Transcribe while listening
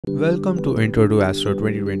Welcome to Intro2Astro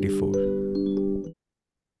 2024.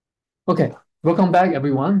 Okay, welcome back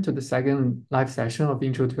everyone to the second live session of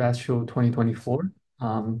Intro2Astro 2024.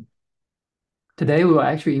 Today we will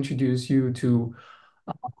actually introduce you to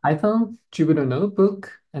Python, Jupyter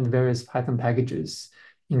Notebook, and various Python packages,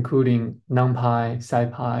 including Numpy,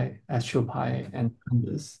 Scipy, Astropy, and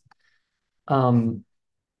Pandas. Um,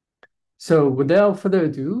 so without further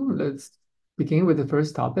ado, let's begin with the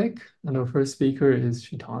first topic. And our first speaker is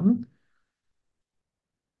Shitan.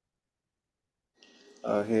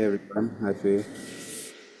 Hey everyone, hi Faye.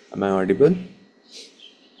 Am I audible?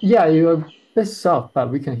 Yeah, you're a bit soft,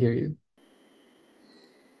 but we can hear you.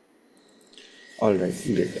 All right,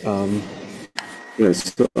 great.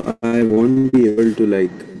 Yes, so I won't be able to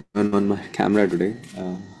turn on my camera today.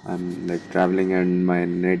 I'm traveling and my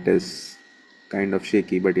net is kind of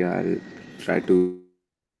shaky, but yeah, I'll try to.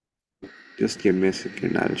 Just give me a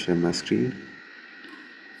second. I'll share my screen.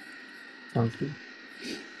 Sounds good.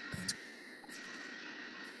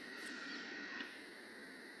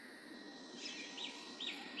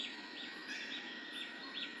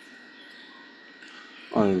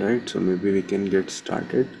 All right, so maybe we can get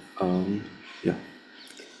started. Yeah.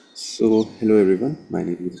 So, hello everyone. My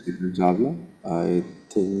name is Stephen Javla. I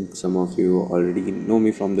think some of you already know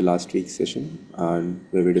me from the last week's session,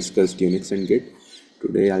 where we discussed Unix and Git.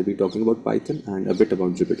 Today, I'll be talking about Python and a bit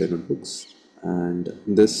about Jupyter notebooks. And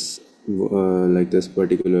this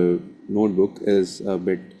particular notebook is a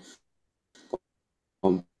bit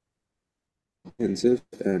comprehensive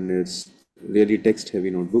and it's really text heavy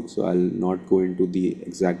notebook, so I'll not go into the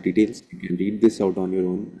exact details. You can read this out on your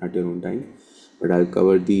own at your own time, but I'll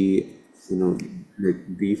cover the you know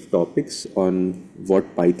brief topics on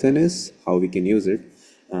what Python is, how we can use it,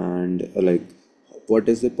 and what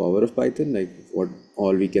is the power of Python, like what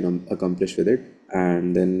all we can accomplish with it,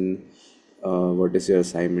 and then what is your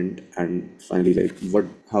assignment, and finally what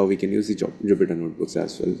how we can use the Jupyter notebooks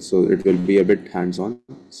as well. So it will be a bit hands-on.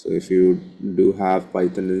 So if you do have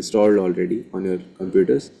Python installed already on your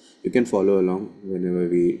computers, you can follow along whenever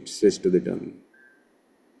we switch to the terminal.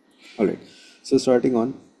 All right. So starting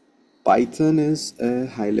on, Python is a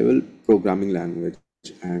high-level programming language,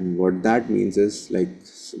 and what that means is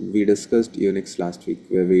we discussed Unix last week,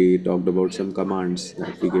 where we talked about some commands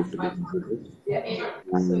that we give to the computer,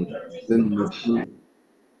 and then I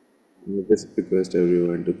just request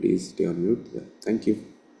everyone to please stay on mute. Yeah, thank you.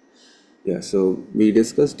 Yeah, so we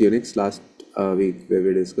discussed Unix last week, where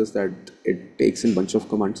we discussed that it takes in bunch of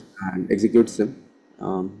commands and executes them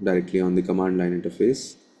directly on the command line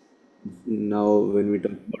interface. Now, when we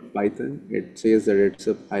talk about Python, it says that it's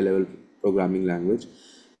a high-level programming language,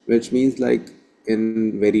 which means,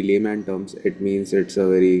 in very layman terms, it means it's a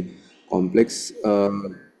very complex,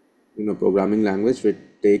 programming language which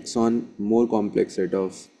takes on more complex set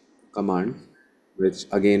of commands, which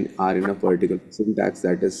again are in a particular syntax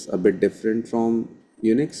that is a bit different from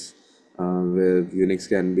Unix, where Unix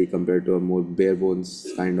can be compared to a more bare bones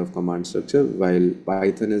kind of command structure, while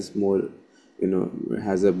Python is more,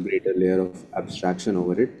 has a greater layer of abstraction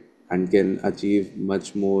over it and can achieve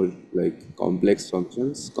much more complex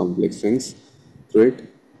functions, complex things through it.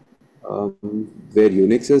 Where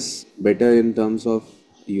Unix is better in terms of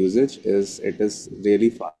usage is it is really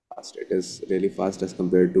fast. It is really fast as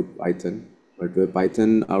compared to Python. But where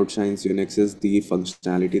Python outshines Unix is the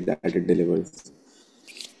functionality that it delivers.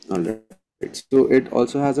 All right. So it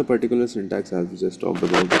also has a particular syntax as we just talked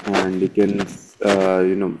about, and you can, we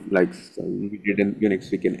did in Unix,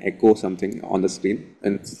 we can echo something on the screen.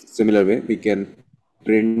 In similar way, we can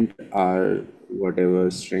print our whatever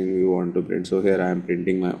string we want to print. So here I am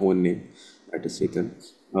printing my own name, that is Ethan,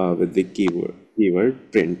 with the keyword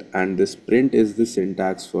print, and this print is the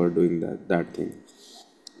syntax for doing that thing,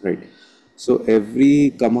 right? So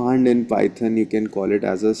every command in Python you can call it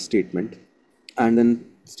as a statement, and then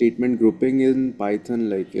statement grouping in Python,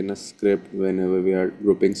 like in a script, whenever we are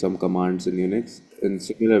grouping some commands in Unix, in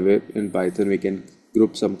similar way in Python we can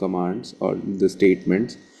group some commands or the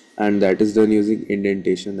statements, and that is done using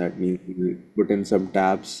indentation. That means we put in some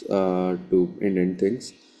tabs to indent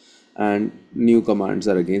things, and new commands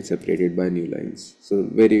are again separated by new lines. So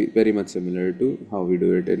very much similar to how we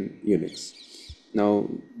do it in Unix. Now,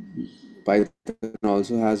 Python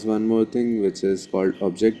also has one more thing which is called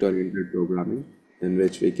object-oriented programming, in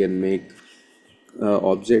which we can make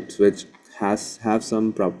objects which has have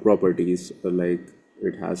some properties, like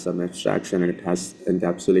it has some abstraction, it has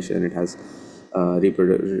encapsulation, it has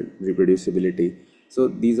reproducibility. So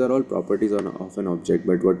these are all properties of an object.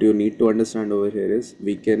 But what you need to understand over here is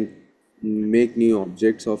we can make new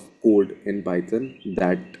objects of code in Python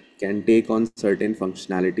that can take on certain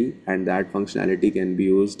functionality, and that functionality can be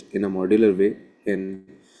used in a modular way in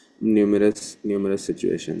numerous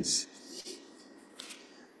situations.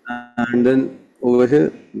 And then over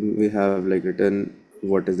here we have like written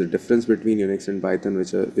what is the difference between Unix and Python,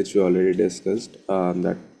 which we already discussed.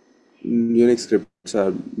 That Unix scripts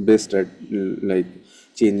are best at like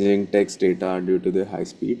changing text data due to their high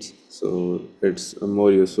speeds, so it's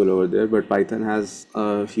more useful over there. But Python has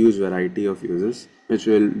a huge variety of uses, which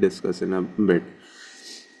we'll discuss in a bit.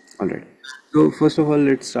 All right. So first of all,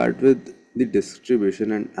 let's start with the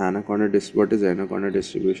distribution and Anaconda. What is Anaconda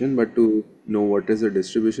distribution? But to know what is a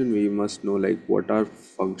distribution, we must know like what are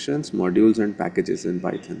functions, modules, and packages in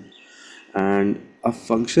Python. And a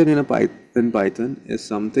function in Python is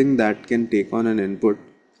something that can take on an input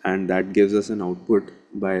and that gives us an output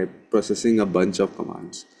by processing a bunch of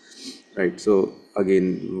commands. Right. So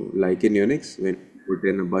again, like in Unix, when you put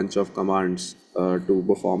in a bunch of commands to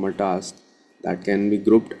perform a task, that can be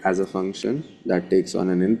grouped as a function that takes on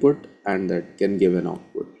an input and that can give an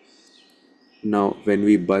output. Now, when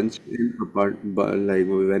we bunch in like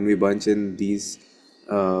when we bunch in these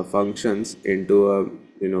functions into a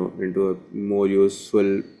more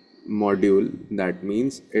useful module, that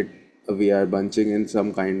means we are bunching in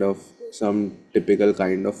some typical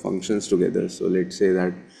kind of functions together. So let's say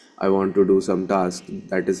that I want to do some task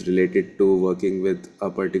that is related to working with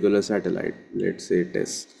a particular satellite, let's say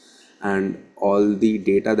TESS, and all the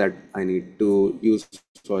data that I need to use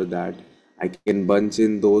for that, I can bunch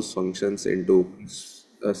in those functions into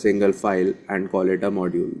a single file and call it a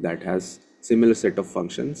module that has similar set of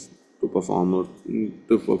functions to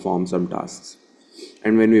perform some tasks.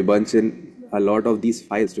 And when we bunch in a lot of these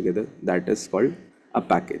files together, that is called a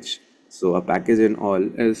package. So a package in all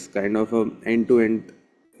is kind of a end-to-end,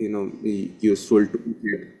 useful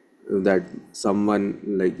toolkit that someone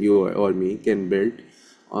like you or me can build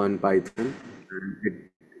on Python. And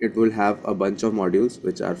it will have a bunch of modules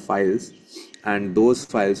which are files, and those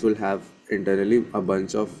files will have internally a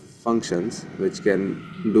bunch of functions which can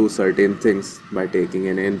do certain things by taking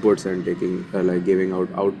in inputs and taking like giving out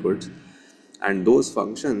outputs, and those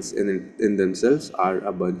functions in themselves are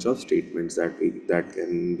a bunch of statements that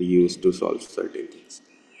can be used to solve certain things.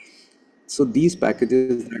 So these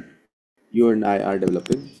packages that you and I are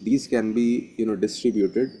developing, these can be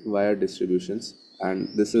distributed via distributions, and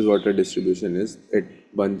this is what a distribution is.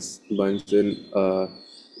 It bunches in a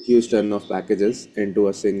huge ton of packages into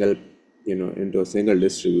a single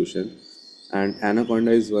distribution. And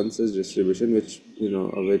Anaconda is one such distribution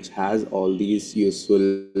which has all these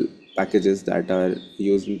useful packages that are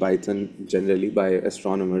used in Python generally by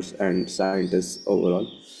astronomers and scientists overall.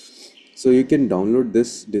 So you can download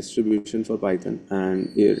this distribution for Python,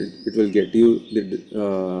 and it will get you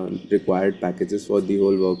the required packages for the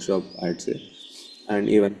whole workshop, I'd say, and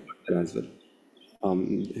even further as well.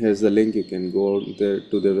 Here's the link. You can go out there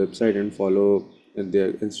to the website and follow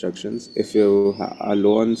their instructions. If you are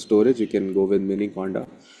low on storage, you can go with Miniconda,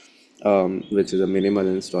 which is a minimal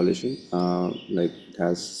installation. Like it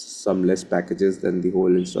has some less packages than the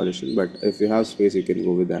whole installation, but if you have space, you can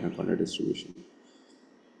go with Anaconda distribution.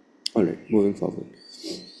 All right, moving forward.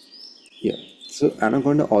 Yeah. So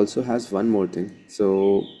Anaconda also has one more thing.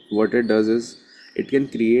 So what it does is it can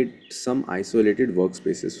create some isolated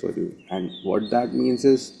workspaces for you. And what that means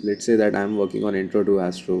is, let's say that I'm working on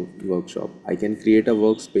Intro2Astro workshop. I can create a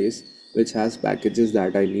workspace which has packages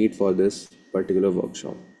that I need for this particular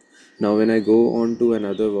workshop. Now, when I go on to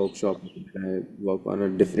another workshop, I work on a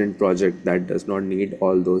different project that does not need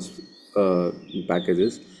all those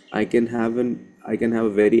packages. I can have a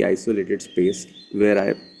very isolated space where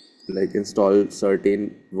I like install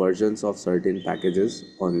certain versions of certain packages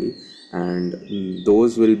only, and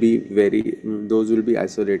those will be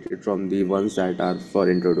isolated from the ones that are for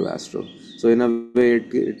Intro to Astro. So in a way,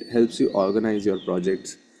 it helps you organize your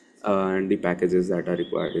projects and the packages that are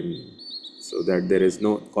required so that there is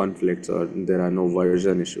no conflicts or there are no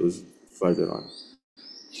version issues further on.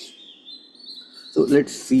 So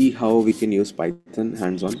let's see how we can use Python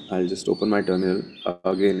hands-on. I'll just open my terminal.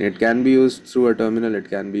 Again, it can be used through a terminal. It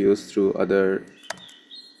can be used through other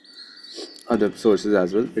sources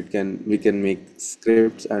as well. We can make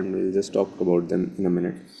scripts, and we'll just talk about them in a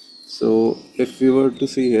minute. So if we were to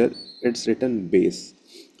see here, it's written base.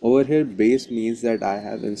 Over here, base means that I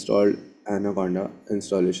have installed Anaconda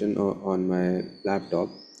installation on my laptop,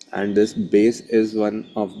 and this base is one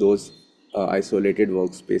of those isolated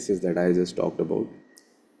workspaces that I just talked about,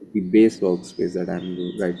 the base workspace that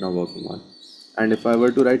I'm right now working on. And if I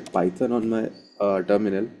were to write Python on my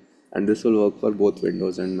terminal, and this will work for both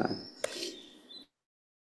Windows and Mac.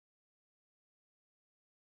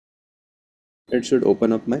 it should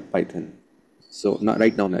open up my Python. So now,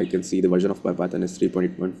 right now I can see the version of my Python is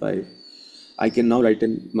 3.8.5. I can now write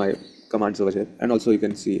in my commands over here, and also you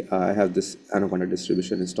can see I have this Anaconda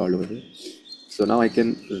distribution installed over here. So now I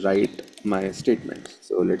can write my statement.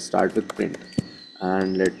 So let's start with print,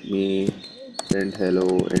 and let me print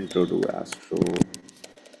hello intro to Astro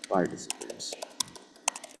participants.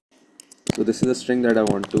 So this is a string that I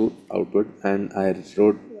want to output, and I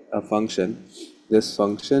wrote a function. This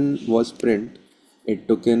function was print. It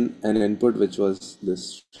took in an input which was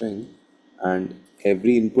this string, and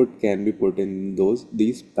every input can be put in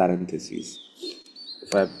these parentheses.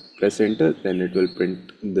 If I press enter, then it will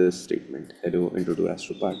print this statement, hello into to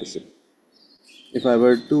Astro participant. If I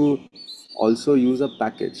were to also use a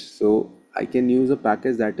package, so I can use a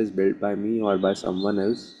package that is built by me or by someone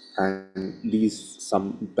else, and these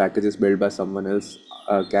some packages built by someone else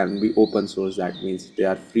can be open source. That means they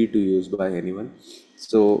are free to use by anyone.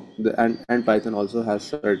 So and Python also has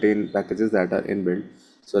certain packages that are inbuilt.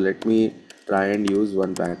 So let me try and use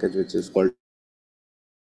one package which is called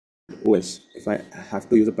OS. If I have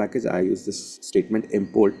to use a package, I use this statement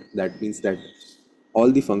import. That means that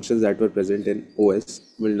all the functions that were present in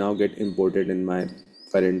OS will now get imported in my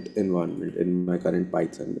current environment, in my current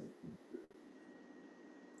Python.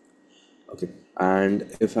 Okay, and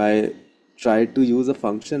if I try to use a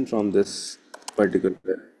function from this particular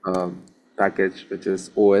package, which is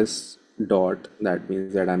OS dot, that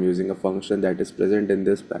means that I'm using a function that is present in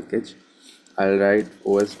this package. I'll write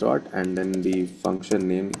OS dot and then the function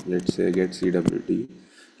name, let's say get CWT.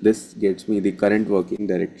 This gets me the current working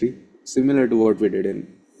directory, similar to what we did in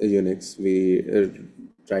Unix. We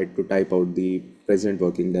tried to type out the present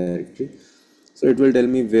working directory. So it will tell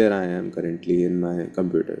me where I am currently in my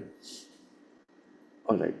computer.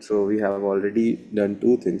 Alright, so we have already done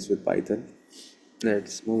two things with Python.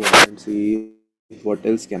 Let's move on and see what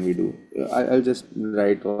else can we do. I'll just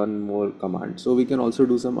write one more command. So we can also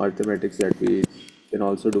do some arithmetics that we can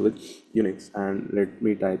also do with Unix. And let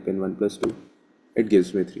me type in 1 plus 2. It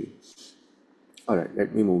gives me 3. Alright,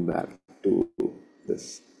 let me move back to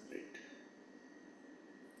this.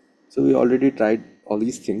 So we already tried all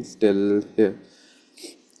these things till here.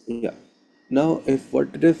 Yeah. Now, if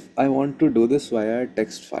I want to do this via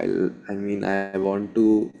text file, I mean, I want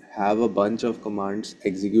to have a bunch of commands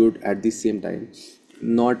execute at the same time,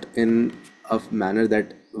 not in a manner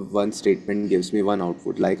that one statement gives me one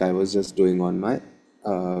output, like I was just doing on my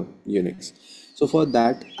Unix. So for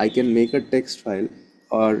that, I can make a text file,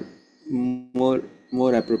 or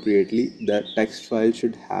more appropriately, the text file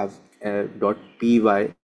should have a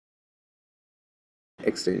 .py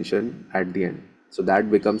extension at the end. So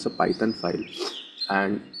that becomes a Python file,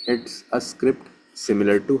 and it's a script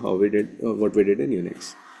similar to how we did what we did in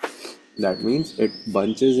Unix. That means it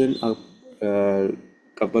bunches in a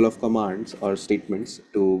couple of commands or statements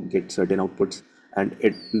to get certain outputs, and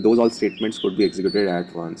those all statements could be executed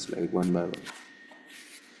at once, like one by one.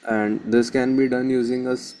 And this can be done using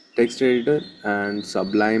a text editor, and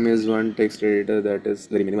Sublime is one text editor that is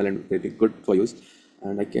very minimal and very good for use,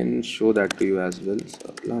 and I can show that to you as well.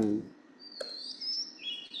 Sublime.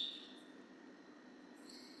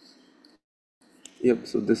 Yep,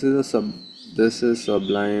 so this is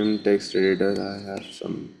Sublime text editor. I have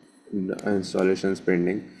some installations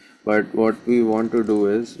pending, but what we want to do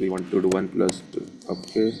is we want to do 1 plus 2.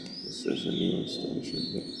 Okay, this is a new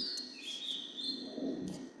installation.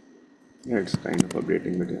 Yeah, it's kind of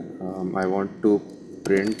updating, but yeah, I want to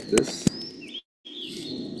print this,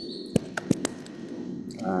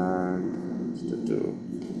 and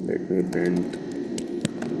let me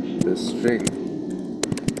print this string.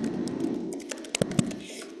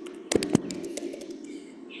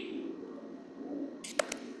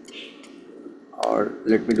 Or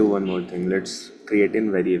let me do one more thing. Let's create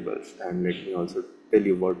in variables, and let me also tell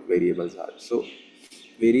you what variables are. So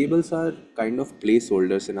variables are kind of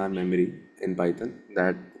placeholders in our memory in Python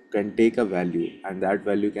that can take a value, and that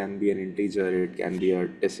value can be an integer, it can be a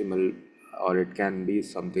decimal, or it can be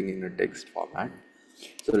something in a text format.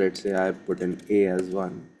 So let's say I put in a as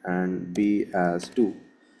 1 and b as 2,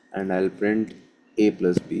 and I'll print a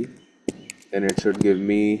plus b, then it should give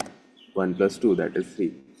me 1 plus 2, that is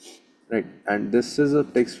 3. Right, and this is a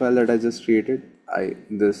text file that I just created.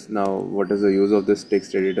 This now, what is the use of this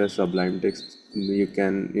text editor, Sublime Text? You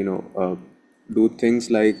can, do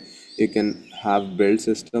things like you can have build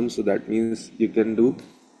systems. So that means you can do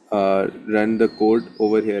run the code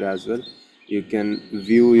over here as well. You can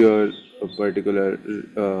view your particular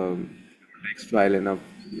text file in a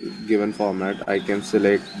given format. I can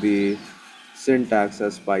select the syntax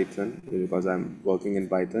as Python because I'm working in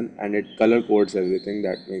Python, and it color codes everything.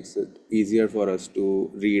 That makes it easier for us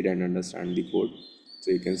to read and understand the code.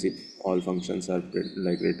 So you can see all functions are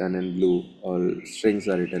written in blue, all strings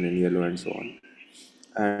are written in yellow, and so on.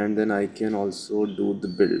 And then I can also do the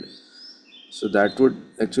build. So that would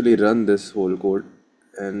actually run this whole code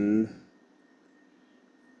in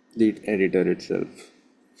the editor itself.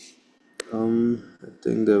 I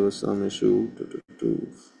think there was some issue.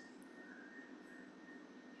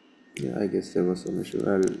 Yeah, I guess there was some issue.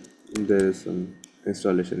 There is some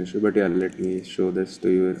installation issue, but yeah, let me show this to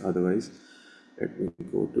you otherwise. Let me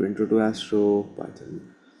go to Intro2Astro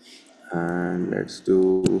Python and let's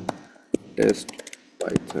do test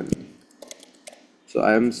Python. So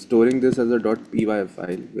I am storing this as a .py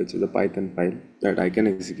file, which is a Python file that I can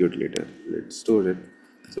execute later. Let's store it.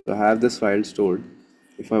 So I have this file stored.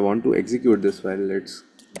 If I want to execute this file, let's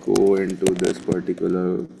go into this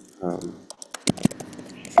particular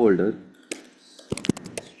folder.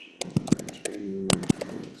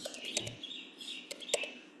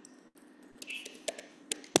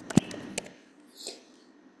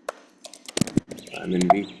 I'm in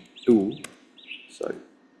week 2, sorry,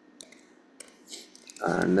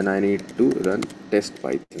 and then I need to run test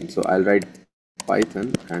Python. So I'll write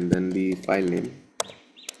Python and then the file name,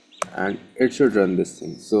 and it should run this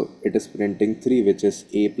thing. So it is printing 3, which is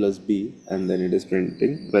a plus b, and then it is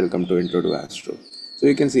printing welcome to Intro2Astro. So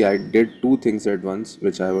you can see I did two things at once,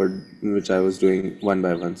 which I was doing one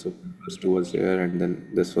by one. So first two was here, and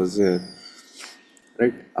then this was here,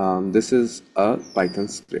 right? This is a Python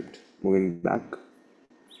script. Moving back.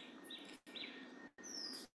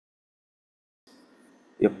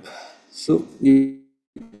 Yep. So you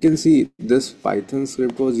can see this Python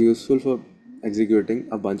script was useful for executing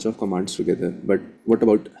a bunch of commands together. But what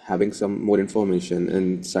about having some more information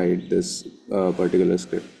inside this particular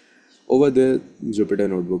script? Over there, Jupyter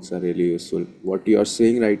notebooks are really useful. What you are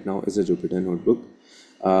seeing right now is a Jupyter notebook.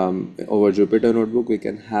 Over Jupyter notebook, we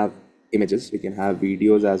can have images, we can have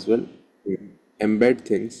videos as well, embed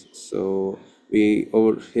things. So we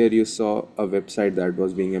over here you saw a website that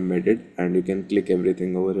was being embedded, and you can click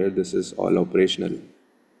everything over here. This is all operational,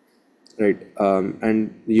 right?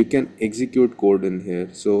 And you can execute code in here.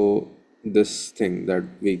 So this thing that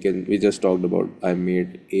we just talked about, I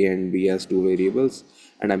made a and b as two variables,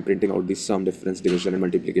 and I'm printing out the sum, difference, division, and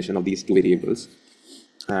multiplication of these two variables.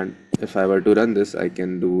 And if I were to run this, I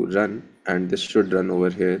can do run, and this should run over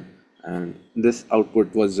here, and this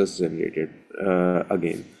output was just generated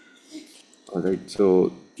again. All right,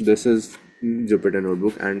 so this is Jupyter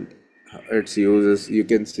Notebook, and its uses, you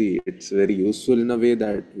can see it's very useful in a way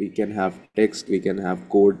that we can have text, we can have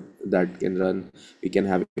code that can run, we can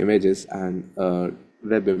have images and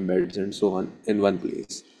web embeds and so on in one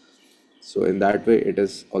place. So in that way, it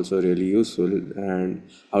is also really useful. And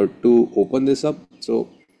how to open this up? So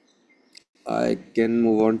I can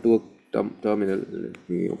move on to a terminal. Let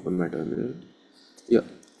me open my terminal. Yeah,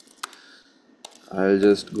 I'll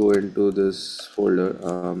just go into this folder.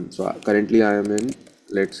 So currently I am in,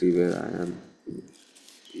 let's see where I am.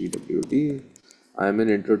 EWD. I am in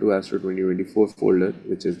Intro2Astro 2024 folder,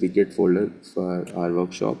 which is the Git folder for our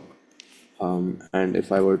workshop. And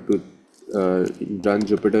if I were to run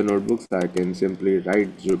Jupyter Notebooks, I can simply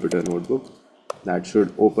write Jupyter Notebook. That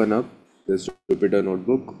should open up this Jupyter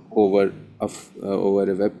Notebook over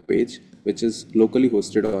a web page, which is locally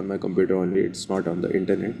hosted on my computer only. It's not on the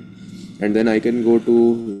internet. And then I can go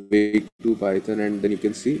to Wake to Python, and then you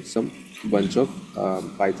can see some bunch of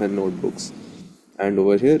Python notebooks. And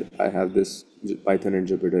over here, I have this Python and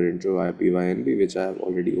Jupyter intro IPYNB, which I have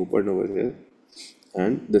already opened over here.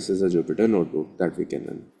 And this is a Jupyter notebook that we can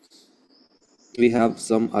run. We have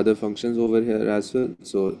some other functions over here as well.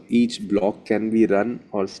 So each block can be run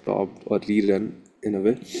or stopped or rerun in a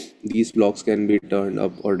way. These blocks can be turned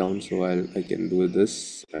up or down. So I can do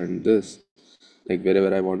this and this. Like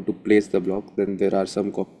wherever I want to place the block, then there are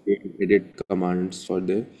some copy and edit commands for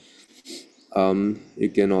there. You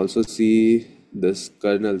can also see this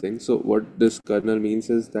kernel thing. So what this kernel means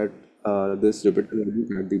is that this Jupyter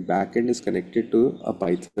notebook at the backend is connected to a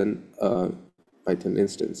Python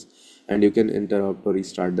instance, and you can interrupt or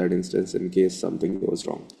restart that instance in case something goes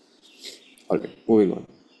wrong. All right, moving on.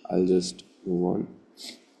 I'll just move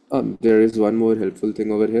on. There is one more helpful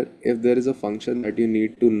thing over here. If there is a function that you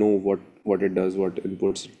need to know what it does, what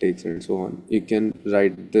inputs it takes, and so on, you can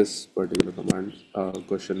write this particular command,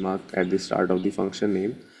 question mark at the start of the function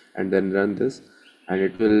name, and then run this, and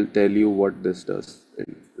it will tell you what this does,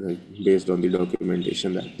 like, based on the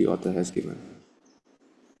documentation that the author has given.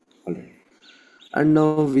 All right. And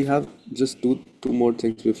now we have just two more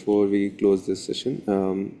things before we close this session.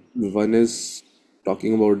 One is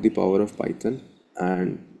talking about the power of Python,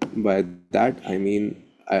 and by that I mean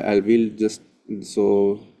I will just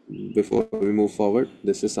so before we move forward,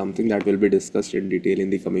 this is something that will be discussed in detail in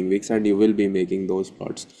the coming weeks, and you will be making those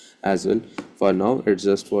plots as well. For now, it's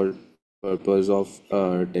just for purpose of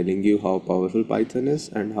telling you how powerful Python is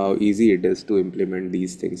and how easy it is to implement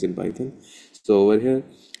these things in Python. So over here,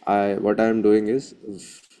 I what I am doing is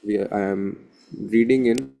I am reading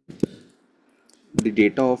in the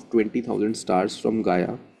data of 20,000 stars from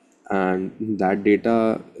Gaia, and that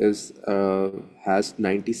data is has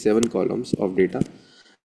 97 columns of data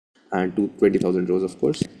and to 20,000 rows, of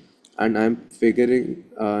course. And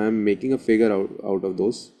I'm making a figure out of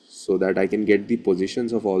those so that I can get the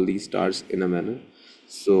positions of all these stars in a manner.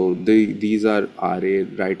 So these are RA,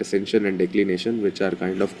 right ascension and declination, which are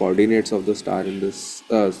kind of coordinates of the star in this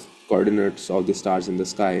coordinates of the stars in the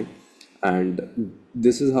sky. And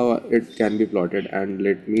this is how it can be plotted, and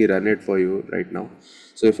let me run it for you right now.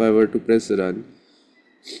 So if I were to press run,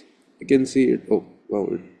 you can see it. Oh wow,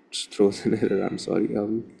 it throws an error. I'm sorry.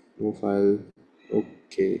 No file.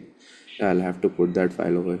 Okay, I'll have to put that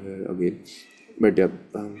file over here again. But yeah,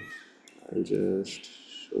 I'll just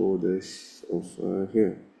show this over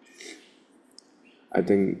here. I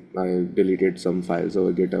think I deleted some files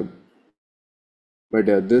over GitHub. But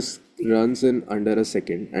yeah, this runs in under a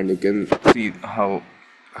second, and you can see how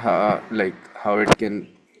it can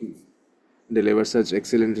deliver such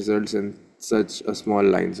excellent results in such a small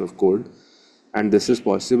lines of code. And this is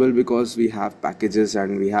possible because we have packages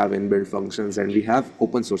and we have inbuilt functions and we have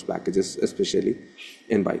open source packages, especially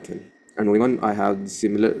in Python. And moving on, I have a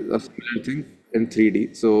similar thing in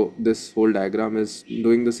 3D. So this whole diagram is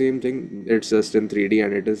doing the same thing. It's just in 3D,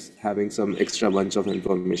 and it is having some extra bunch of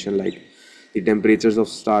information, like the temperatures of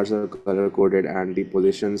stars are color coded and the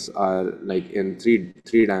positions are like in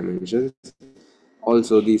three dimensions.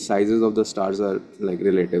 Also, the sizes of the stars are like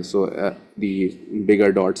relative. So the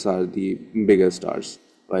bigger dots are the bigger stars,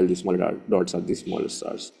 while the smaller dots are the smaller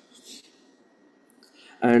stars.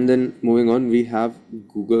 And then moving on, we have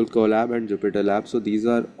Google Colab and Jupyter Lab. So these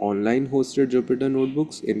are online hosted Jupyter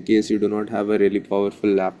notebooks in case you do not have a really powerful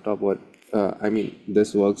laptop, or I mean,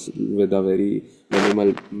 this works with a very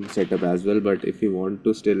minimal setup as well. But if you want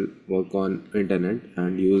to still work on internet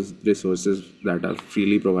and use resources that are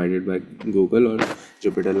freely provided by Google or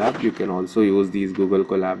Jupyter Lab, you can also use these Google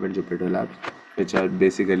Colab and Jupyter Labs, which are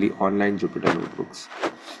basically online Jupyter notebooks.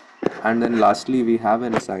 And then lastly, we have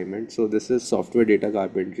an assignment. So this is software data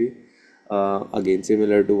carpentry. Again,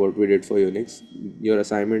 similar to what we did for Unix. Your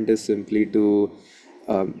assignment is simply to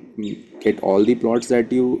get all the plots that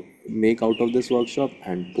you make out of this workshop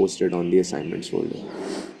and post it on the assignments folder.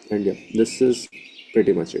 And yeah, this is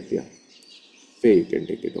pretty much it. Yeah, Faye, you can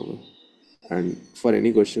take it over. And for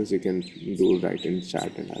any questions, you can do write in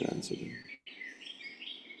chat and I'll answer them.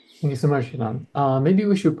 Thank you so much, Ilan. Maybe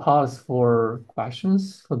we should pause for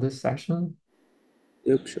questions for this session.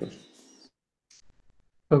 Yep, sure.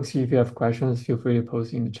 Folks, if you have questions, feel free to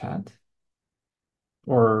post in the chat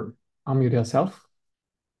or unmute yourself.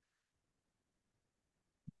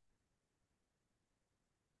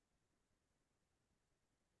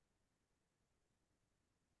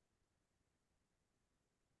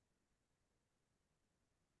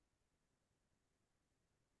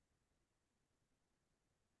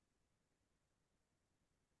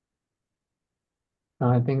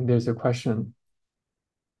 I think there's a question.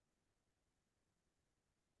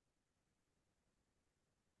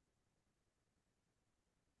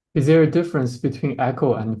 Is there a difference between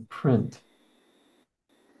echo and print?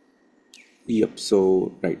 Yep,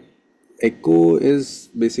 so right. Echo is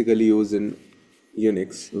basically used in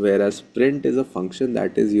Unix, whereas print is a function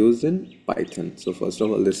that is used in Python. So first of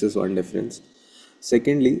all, this is one difference.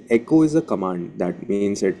 Secondly, echo is a command. That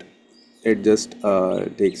means it just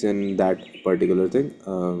takes in that particular thing,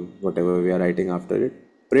 whatever we are writing after it.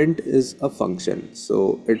 Print is a function.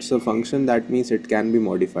 So it's a function, that means it can be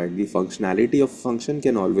modified. The functionality of function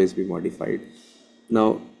can always be modified.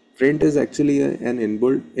 Now, print is actually an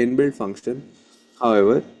inbuilt function.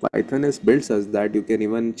 However, Python is built such that you can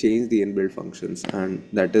even change the inbuilt functions, and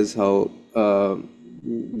that is how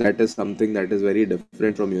that is something that is very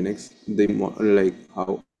different from Unix. Like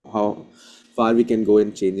how far we can go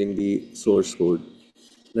in changing the source code.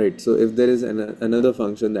 Right. So if there is another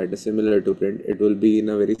function that is similar to print, it will be in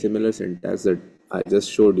a very similar syntax that I just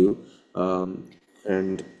showed you.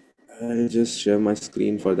 And I'll just share my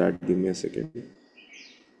screen for that. Give me a second.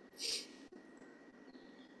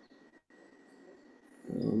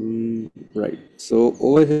 Right. So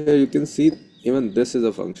over here you can see even this is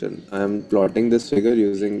a function. I am plotting this figure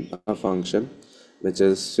using a function, which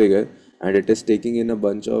is figure, and it is taking in a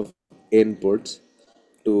bunch of inputs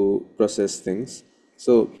to process things.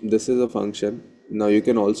 So this is a function. Now you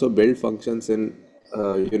can also build functions in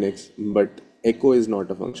Unix, but echo is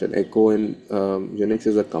not a function. Echo in Unix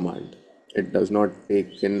is a command. It does not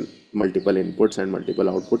take in multiple inputs and multiple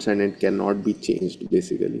outputs, and it cannot be changed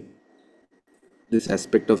basically. This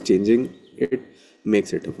aspect of changing it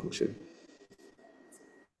makes it a function.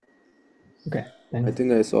 Okay, I thanks.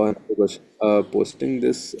 think I saw another question. Posting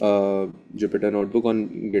this Jupyter notebook on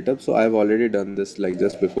GitHub. So I've already done this like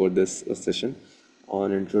just before this session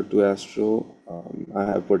on Intro2Astro. I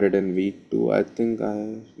have put it in week 2. I think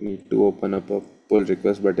I need to open up a pull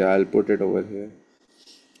request, but yeah, I'll put it over here.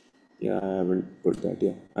 Yeah, I haven't put that.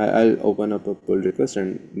 Yeah, I'll open up a pull request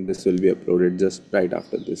and this will be uploaded just right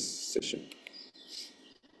after this session.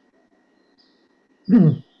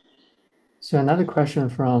 So another question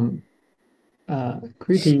from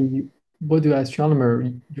Kriti, what do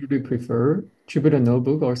astronomers usually prefer, Jupyter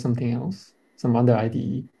Notebook or something else, some other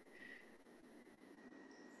IDE?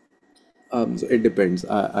 So it depends.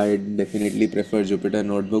 I definitely prefer Jupyter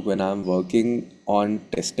Notebook when I'm working on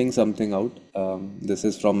testing something out. This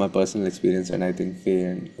is from my personal experience, and I think Faye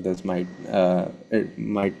and others might it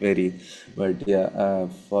might vary. But yeah,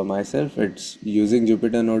 for myself, it's using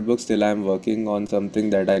Jupyter Notebooks till I'm working on something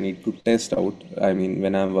that I need to test out. I mean,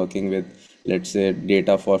 when I'm working with, let's say,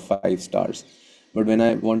 data for 5 stars. But when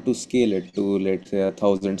I want to scale it to, let's say,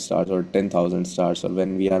 1,000 stars or 10,000 stars, or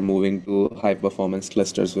when we are moving to high performance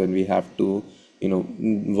clusters, when we have to,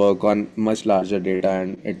 work on much larger data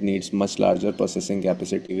and it needs much larger processing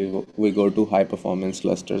capacity, we go to high performance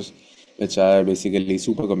clusters, which are basically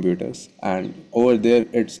supercomputers. And over there,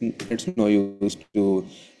 it's no use to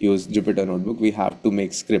use Jupyter Notebook. We have to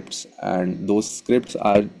make scripts, and those scripts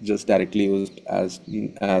are just directly used as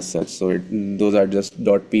such. So those are just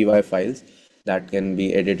 .py files that can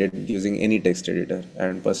be edited using any text editor.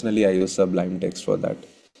 And personally, I use Sublime Text for that.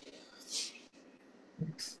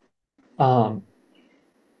 Thanks.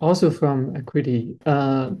 Also from Equity,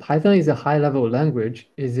 Python is a high-level language.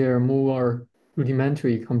 Is there a more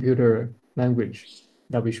rudimentary computer language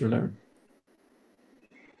that we should learn?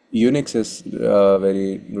 Unix is a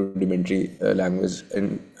very rudimentary language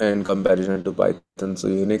in comparison to Python. So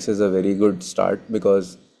Unix is a very good start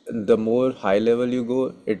because the more high level you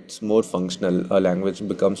go, it's more functional. A language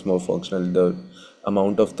becomes more functional. The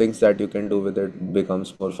amount of things that you can do with it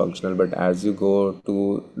becomes more functional. But as you go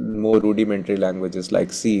to more rudimentary languages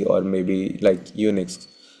like C or maybe like Unix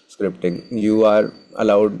scripting, you are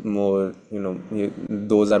allowed more,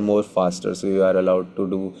 those are more faster. So you are allowed to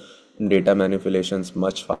do data manipulations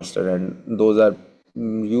much faster, and those are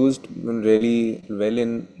used really well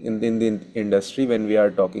in the industry when we are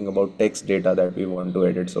talking about text data that we want to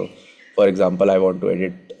edit. So for example, I want to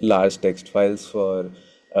edit large text files for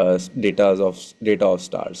data of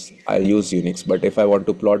stars. I'll use Unix, but if I want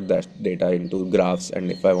to plot that data into graphs and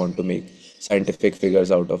if I want to make scientific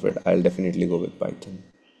figures out of it, I'll definitely go with Python.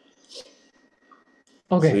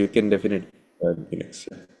 So Okay, you can definitely Unix.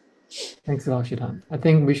 Yeah. thanks a lot, Shitan. I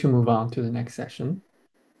think we should move on to the next session.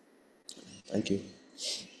 Thank you.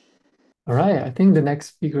 All right, I think the next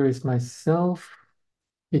speaker is myself.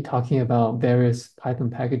 Be talking about various Python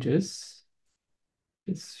packages.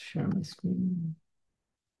 Just share my screen.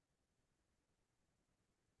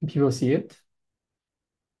 Can people see it?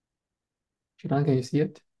 Shitan, can you see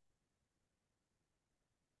it?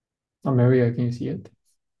 Or Maria, can you see it?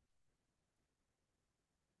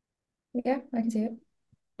 Yeah, I can see it.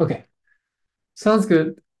 Okay, sounds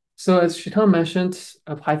good. So as Shitan mentioned,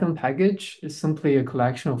 a Python package is simply a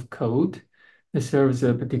collection of code that serves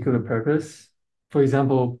a particular purpose. For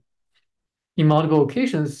example, in multiple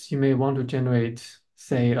occasions, you may want to generate,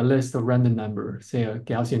 say, a list of random numbers, say a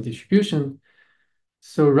Gaussian distribution.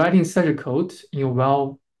 So writing such a code in a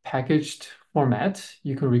well-packaged format,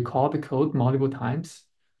 you can recall the code multiple times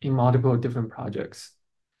in multiple different projects.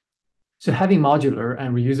 So having modular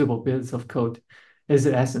and reusable bits of code is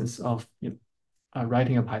the essence of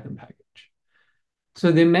writing a Python package.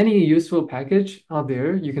 So there are many useful packages out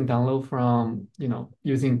there you can download from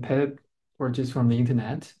using pip or just from the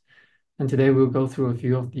internet. And today we'll go through a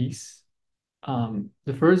few of these.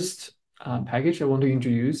 The first package I want to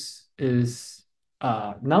introduce is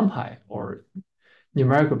NumPy or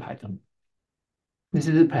numerical Python. This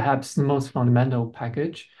is perhaps the most fundamental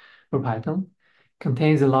package for Python.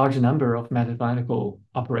 Contains a large number of mathematical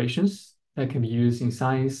operations that can be used in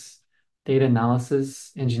science, data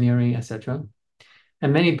analysis, engineering, etc.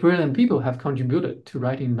 And many brilliant people have contributed to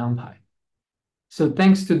writing NumPy. So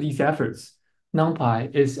thanks to these efforts,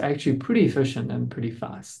 NumPy is actually pretty efficient and pretty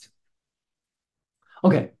fast.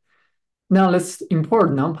 Okay, now let's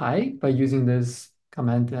import NumPy by using this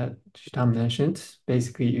command that Tom mentioned.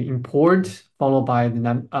 Basically, you import followed by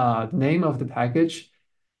the name of the package.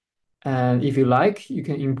 And if you like, you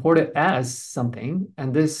can import it as something.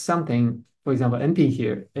 And this something, for example, NP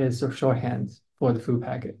here is a shorthand for the full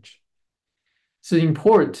package. So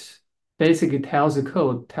import basically tells the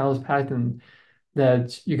code, tells Python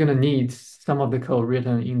that you're going to need some of the code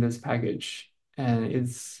written in this package. And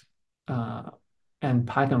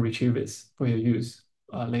Python retrieves for your use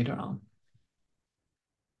later on.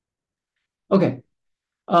 Okay.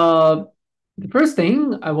 The first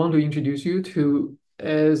thing I want to introduce you to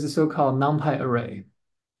is the so-called NumPy array.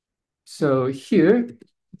 So here,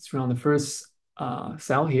 it's around the first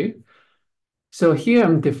cell here. So here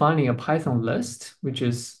I'm defining a Python list, which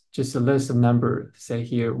is just a list of numbers, say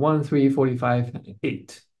here 1, 3, 45, and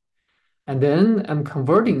 8. And then I'm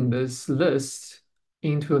converting this list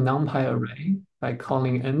into a NumPy array by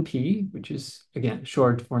calling np, which is, again,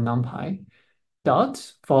 short for NumPy,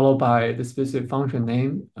 dot, followed by the specific function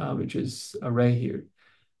name, which is array here.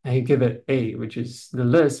 And you give it a, which is the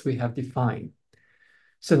list we have defined.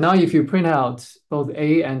 So now if you print out both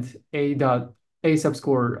a and a dot a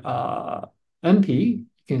subscore np, you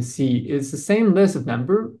can see it's the same list of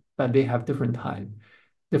number, but they have different type.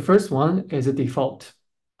 The first one is a default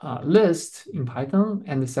list in Python,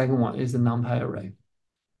 and the second one is the NumPy array.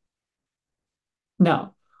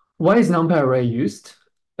 Now, why is NumPy array used?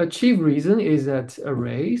 A chief reason is that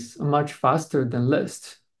arrays are much faster than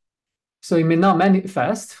lists. So it may not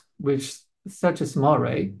manifest with such a small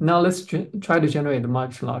array. Now let's try to generate a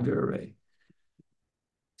much larger array.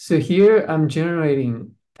 So here I'm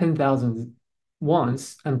generating 10,000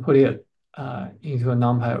 once and put it into a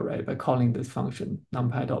NumPy array by calling this function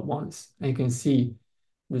numpy.once. And you can see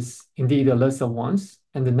this indeed a list of ones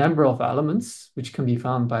and the number of elements, which can be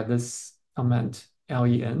found by this command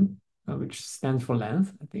len, which stands for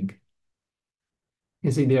length, I think.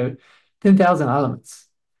 You see there are 10,000 elements.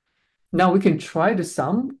 Now we can try to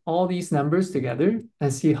sum all these numbers together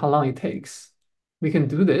and see how long it takes. We can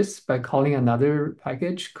do this by calling another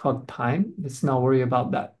package called time. Let's not worry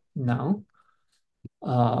about that now.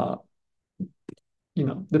 The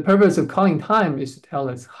purpose of calling time is to tell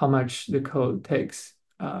us how much the code takes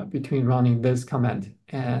between running this command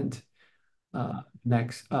and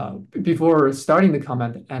before starting the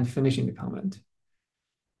command and finishing the command.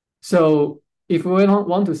 So if we don't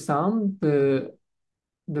want to sum the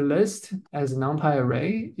list as a NumPy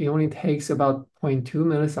array, it only takes about 0.2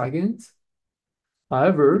 milliseconds.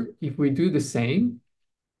 However, if we do the same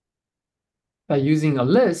by using a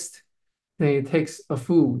list, then it takes a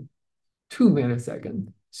full 2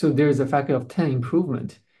 milliseconds. So there's a factor of 10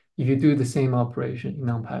 improvement if you do the same operation in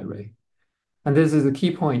NumPy array. And this is a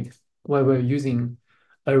key point why we're using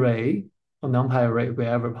array or NumPy array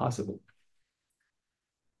wherever possible.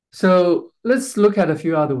 So let's look at a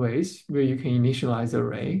few other ways where you can initialize the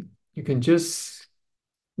array. You can just,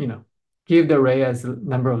 give the array as a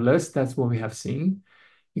number of lists. That's what we have seen.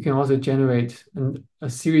 You can also generate a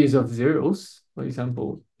series of zeros. For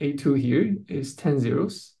example, A2 here is 10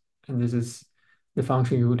 zeros, and this is the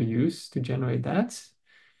function you would use to generate that.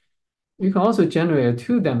 You can also generate a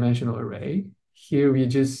two-dimensional array. Here we're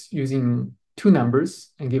just using two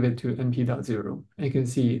numbers and give it to np.0. And you can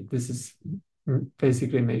see this is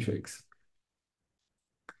basically a matrix.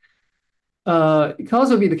 It can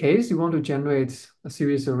also be the case you want to generate a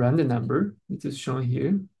series of random number, which is shown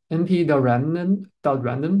here. np.random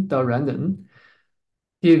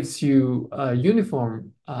gives you a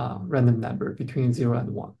uniform random number between 0 and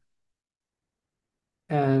 1.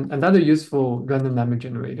 And another useful random number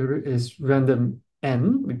generator is random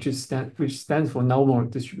n, which stands for normal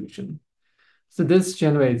distribution. So this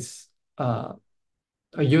generates a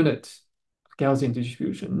unit Gaussian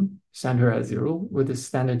distribution centered at 0 with a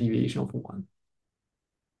standard deviation of 1.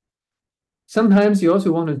 Sometimes you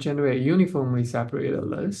also want to generate a uniformly separated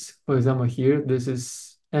list. For example, here, this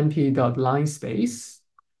is np.linespace.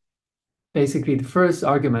 Basically, the first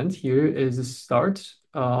argument here is the start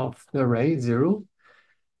of the array, 0,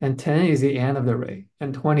 and 10 is the end of the array,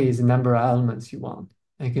 and 20 is the number of elements you want.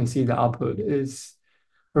 And you can see the output is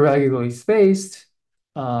irregularly spaced,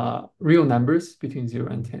 real numbers between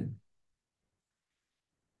 0 and 10.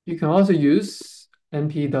 You can also use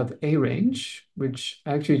np.arange, which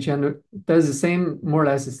actually does more or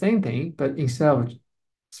less the same thing, but instead of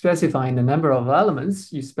specifying the number of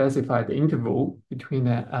elements, you specify the interval between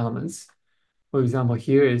the elements. For example,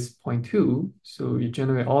 here is 0.2, so you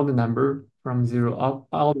generate all the number from 0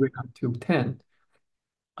 all the way up to 10,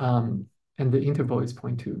 and the interval is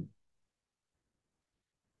 0.2.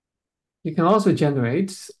 You can also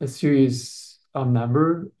generate a series of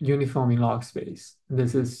number uniform in log space.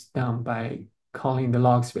 This is done by calling the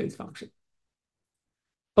log space function.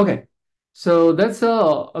 Okay, so that's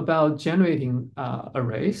all about generating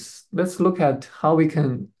arrays. Let's look at how we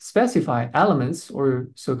can specify elements or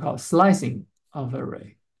so-called slicing of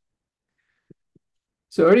array.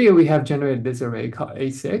 So earlier we have generated this array called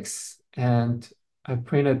A6, and I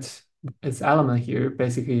printed its element here.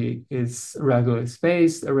 Basically, it's a regular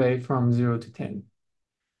spaced array from 0 to 10.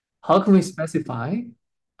 How can we specify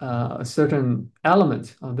a certain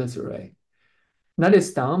element of this array? That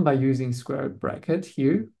is done by using square bracket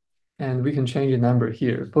here, and we can change the number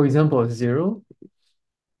here. For example, 0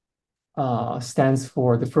 stands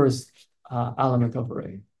for the first element of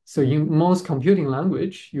array. So in most computing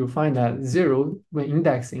language, you'll find that 0, when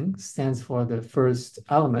indexing, stands for the first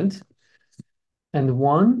element. And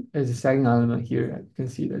 1 is the second element here. You can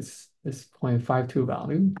see this 0.52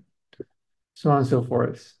 value, so on and so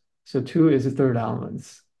forth. So 2 is the third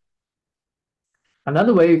element.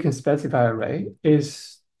 Another way you can specify array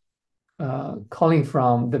is calling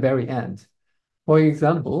from the very end. For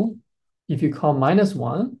example, if you call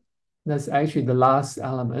 -1, that's actually the last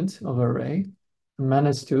element of array.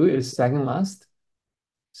 -2 is second last,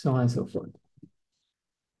 so on and so forth.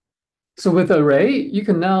 So with array, you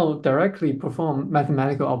can now directly perform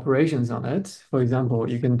mathematical operations on it. For example,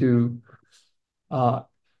 you can do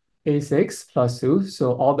A6 plus 2,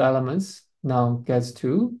 so all the elements now gets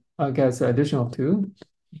 2, gets additional 2.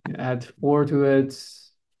 You can add 4 to it,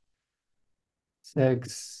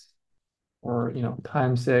 6, or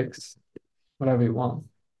times 6, whatever you want.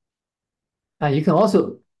 And you can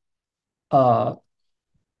also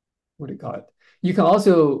what do you call it? You can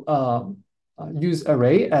also use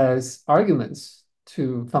array as arguments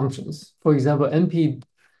to functions. For example, NP,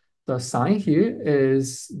 the sign here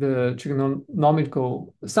is the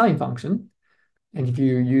trigonometrical sine function. And if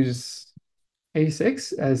you use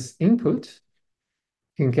A6 as input,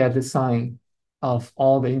 you can get the sine of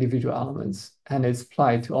all the individual elements, and it's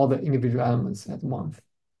applied to all the individual elements at once.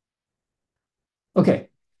 Okay,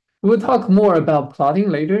 we'll talk more about plotting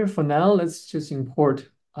later. For now, let's just import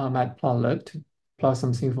matplotlib to plot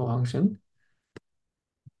some simple function.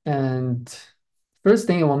 And first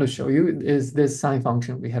thing I want to show you is this sine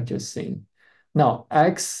function we have just seen. Now,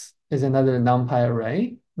 x is another NumPy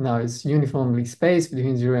array. Now it's uniformly spaced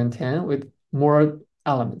between 0 and 10 with more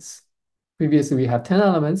elements. Previously, we have 10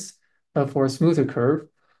 elements, but for a smoother curve,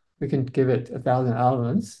 we can give it 1,000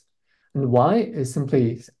 elements. And y is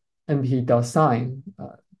simply np.sine,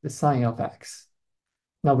 the sine of x.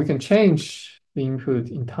 Now we can change the input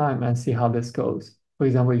in time and see how this goes. For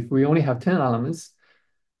example, if we only have 10 elements,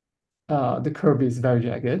 the curve is very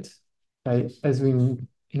jagged. As we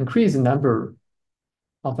increase the number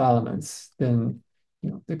of elements, then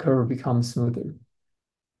the curve becomes smoother.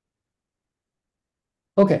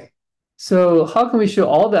 Okay, so how can we show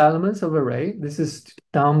all the elements of array? This is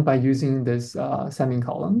done by using this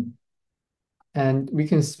semicolon. And we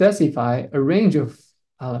can specify a range of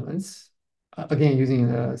elements, again, using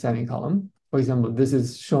the semicolon. For example, this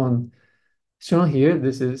is shown here.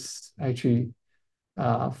 This is actually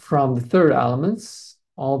from the third elements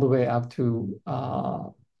all the way up to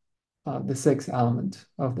the sixth element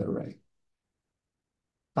of the array.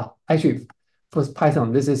 Actually, for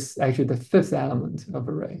Python, this is actually the fifth element of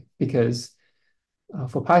array, because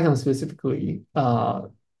for Python specifically,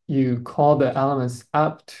 you call the elements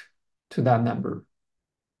up to that number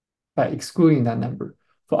by excluding that number.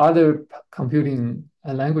 For other computing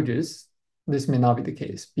languages, this may not be the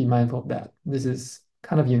case. Be mindful of that. This is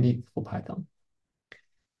kind of unique for Python.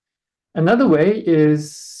 Another way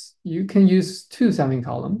is you can use two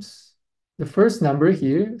semicolons. The first number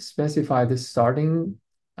here specify the starting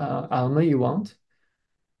element you want.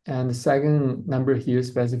 And the second number here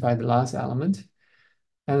specify the last element.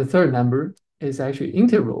 And the third number is actually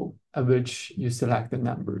interval at which you select the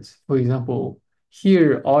numbers. For example,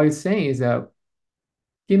 here all it's saying is that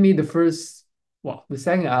give me the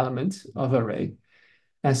second element of array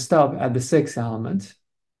and stop at the sixth element,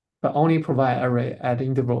 but only provide array at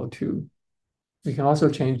interval 2. We can also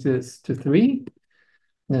change this to 3,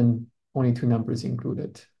 then only 2 numbers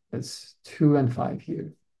included. That's 2 and 5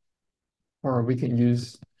 here. Or we can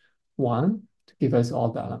use 1 to give us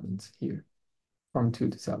all the elements here from 2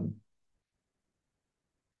 to 7.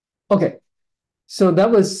 Okay, so that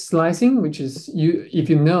was slicing, which is if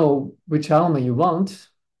you know which element you want,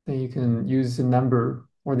 then you can use the number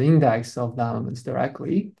or the index of the elements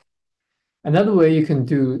directly. Another way you can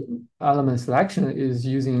do element selection is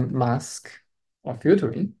using mask or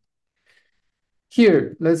filtering.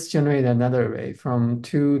 Here, let's generate another array from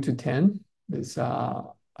 2 to 10. This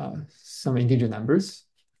some integer numbers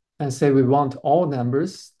and say we want all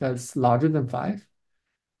numbers that's larger than 5,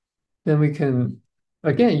 then we can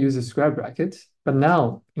again use a square bracket. But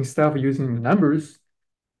now instead of using the numbers,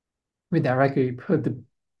 we directly put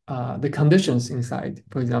the conditions inside.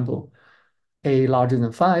 For example, a larger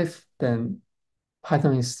than 5, then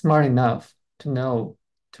Python is smart enough to know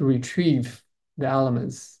to retrieve the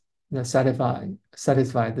elements that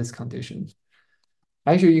satisfy this condition.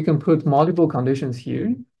 Actually, you can put multiple conditions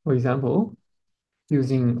here. For example,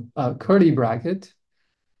 using a curly bracket,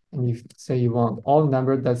 and you say you want all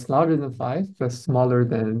number that's larger than 5 but smaller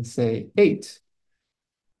than, say, 8.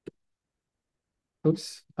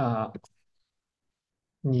 Oops,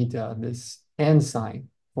 need this and sign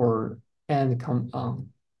for and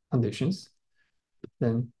conditions.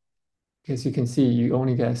 Then, as you can see, you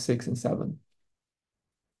only get 6 and 7.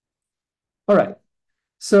 All right.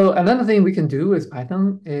 So another thing we can do with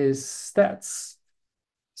Python is stats.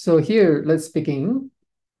 So here, let's begin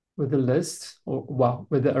with a list, or well,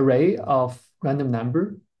 with the array of random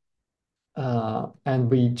number, and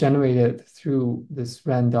we generate it through this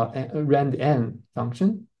rand_n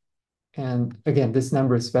function. And again, this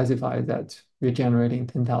number specifies that we're generating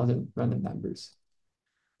 10,000 random numbers.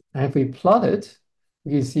 And if we plot it,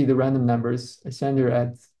 we can see the random numbers are centered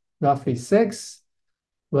at roughly 6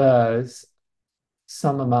 with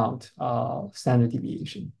some amount of standard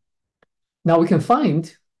deviation. Now we can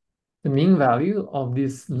find the mean value of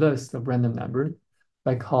this list of random number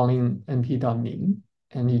by calling np.mean,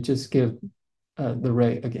 and you just give the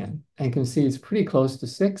array again. And you can see it's pretty close to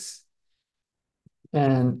 6.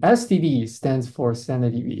 And SDD stands for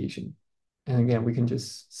standard deviation. And again, we can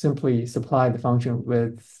just simply supply the function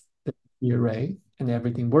with the array and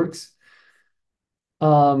everything works.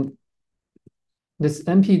 This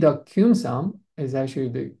np.cumSum is actually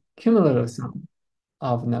the cumulative sum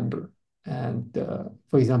of number. And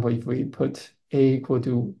for example, if we put a equal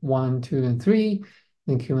to 1, 2, and 3,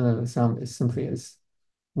 then cumulative sum is simply as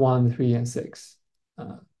 1, 3, and 6.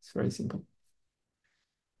 It's very simple.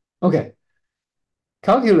 Okay.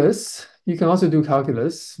 Calculus, you can also do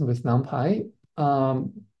calculus with NumPy.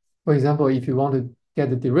 For example, if you want to get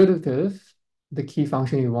the derivative, the key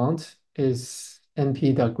function you want is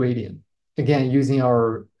np.gradient. Again, using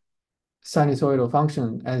our sinusoidal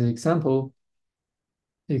function as an example,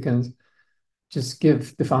 you can just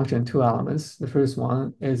give the function 2 elements. The first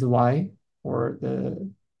one is y, or the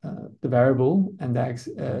variable, and x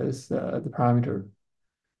is the parameter.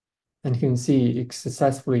 And you can see it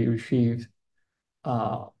successfully retrieved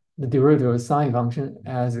the derivative of sine function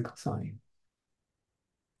as a cosine.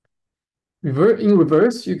 In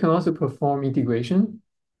reverse, you can also perform integration.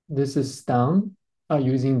 This is done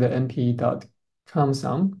using the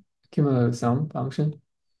np.cumSum, cumulative sum function.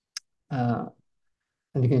 And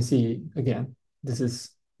you can see, again, this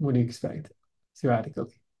is what you expect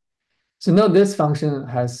theoretically. So note this function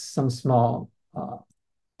has some small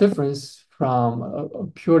difference from a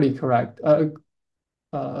purely theoretical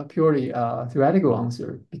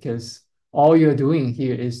answer, because all you're doing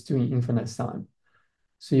here is doing infinite sum.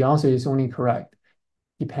 So your answer is only correct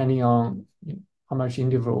depending on how much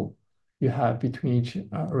interval you have between each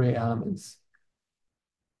array elements.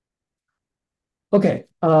 Okay,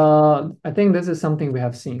 I think this is something we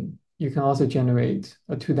have seen. You can also generate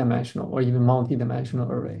a 2-dimensional or even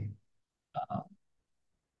multi-dimensional array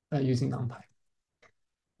using NumPy.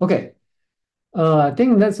 Okay, I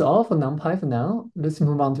think that's all for NumPy for now. Let's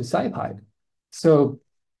move on to Scipy. So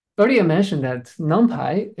earlier I mentioned that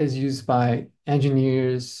NumPy is used by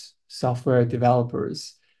engineers, software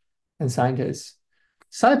developers, and scientists.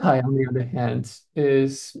 Scipy, on the other hand,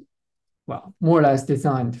 is, well, more or less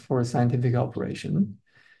designed for scientific operation.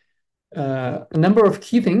 A number of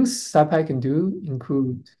key things Scipy can do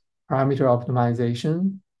include parameter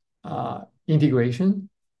optimization, integration,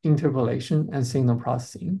 interpolation, and signal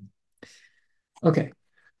processing. Okay,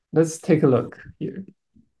 let's take a look here.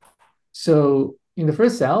 So in the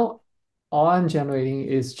first cell, all I'm generating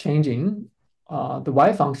is changing the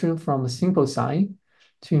y function from a simple sine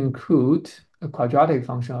to include a quadratic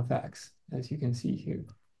function of x, as you can see here.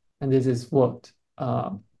 And this is what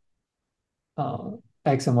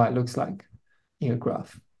x and y looks like in a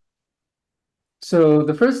graph. So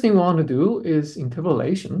the first thing we want to do is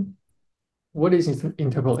interpolation. What is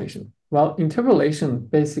interpolation? Well, interpolation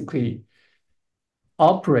basically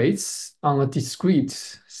operates on a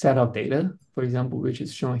discrete set of data, for example, which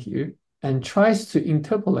is shown here, and tries to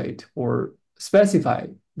interpolate or specify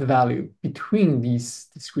the value between these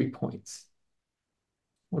discrete points.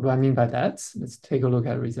 What do I mean by that? Let's take a look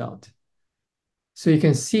at the result. So you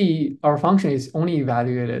can see our function is only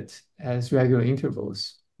evaluated as regular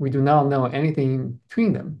intervals, we do not know anything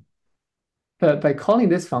between them. But by calling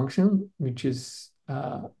this function, which is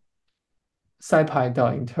scipy.interp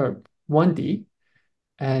 1D,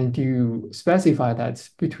 and you specify that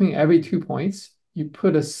between every 2 points, you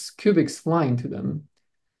put a cubic spline to them.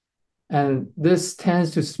 And this tends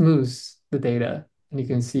to smooth the data. And you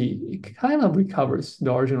can see it kind of recovers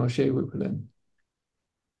the original shape we put in.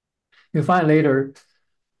 You'll find later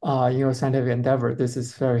in your scientific endeavor, this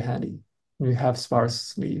is very handy. You have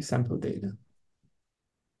sparsely sampled data.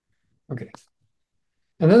 Okay.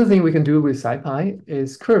 Another thing we can do with SciPy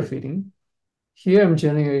is curve fitting. Here I'm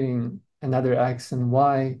generating another X and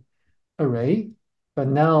Y array, but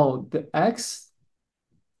now the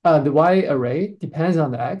Y array depends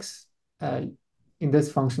on the X in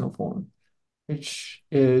this functional form, which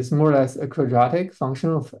is more or less a quadratic function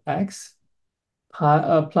of X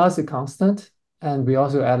plus a constant. And we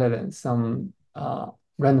also added in some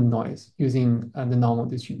random noise using the normal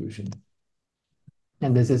distribution.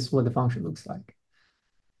 And this is what the function looks like.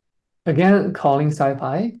 Again, calling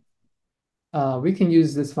SciPy, we can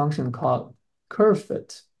use this function called curve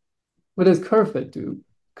fit. What does curve fit do?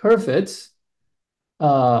 Curve fit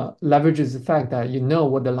leverages the fact that you know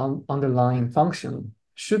what the underlying function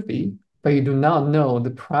should be, but you do not know the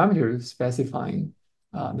parameters specifying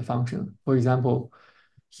the function. For example,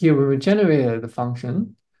 here when we generated the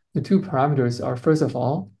function, the two parameters are, first of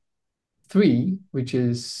all, 3, which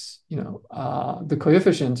is the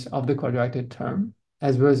coefficient of the quadratic term,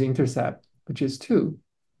 as well as the intercept, which is 2.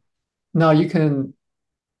 Now you can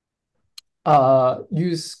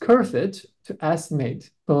use curve fit to estimate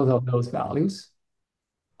both of those values.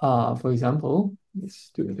 For example, let's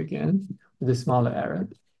do it again with a smaller error.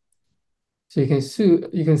 So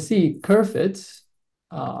you can see curve fit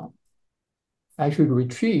actually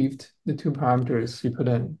retrieved the two parameters you put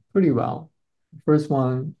in pretty well. First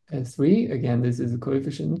one is 3. Again, this is the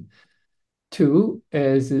coefficient. 2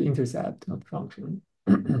 is the intercept of the function.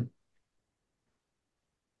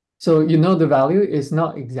 So you know the value is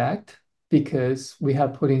not exact because we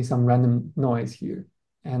have put in some random noise here,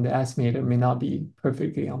 and the estimator may not be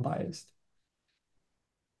perfectly unbiased.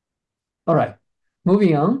 All right,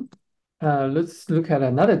 moving on. Let's look at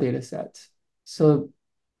another data set. So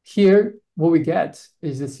here, what we get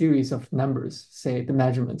is a series of numbers, say the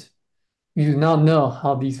measurement. You do not know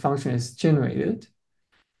how these functions generated,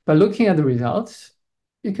 but looking at the results,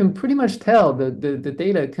 you can pretty much tell that the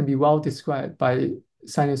data can be well described by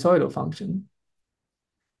sinusoidal function.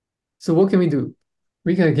 So what can we do?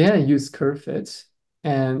 We can again use curve fits,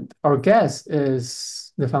 and our guess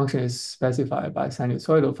is the function is specified by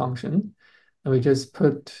sinusoidal function, and we just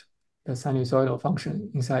put the sinusoidal function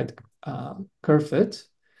inside curve fit,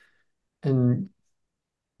 and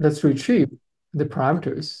let's retrieve the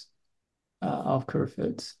parameters of curve fit.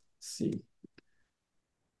 Let's see.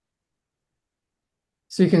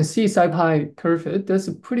 So you can see SciPy curve fit does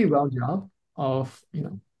a pretty well job of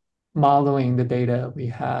modeling the data we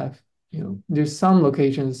have. There's some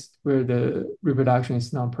locations where the reproduction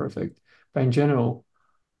is not perfect, but in general,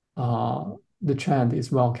 the trend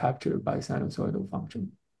is well captured by sinusoidal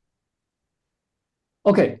function.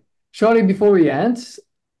 Okay, shortly before we end,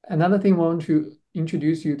 another thing I want to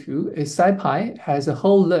introduce you to is SciPy has a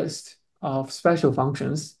whole list of special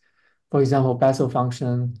functions, for example, Bessel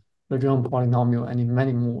function, Legendre polynomial, and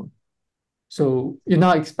many more. So you're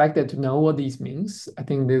not expected to know what these means. I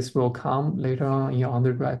think this will come later on in your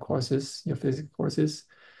undergrad courses, your physics courses.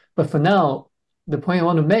 But for now, the point I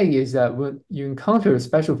want to make is that when you encounter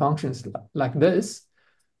special functions like this,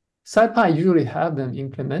 SciPy usually have them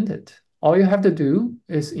implemented. All you have to do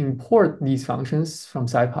is import these functions from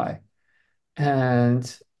SciPy.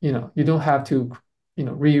 And you don't have to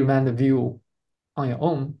reinvent the view on your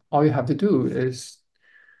own. All you have to do is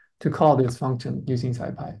to call this function using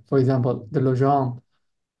SciPy. For example, the Legendre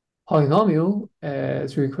polynomial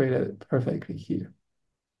is recreated perfectly here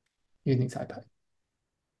using SciPy.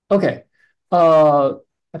 Okay, I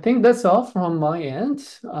think that's all from my end.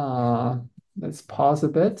 Let's pause a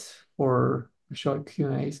bit for a short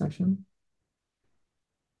Q&A session.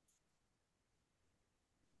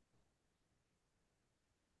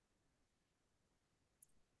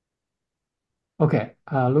 Okay,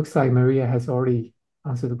 looks like Maria has already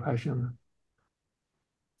answered the question.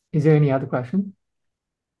 Is there any other question?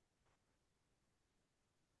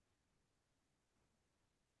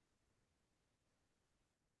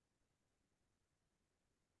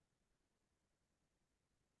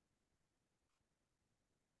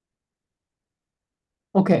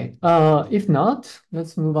 Okay, if not,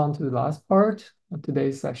 let's move on to the last part of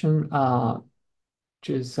today's session, which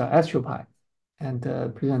is Astropy, and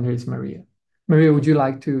the presenter is Maria. Maria, would you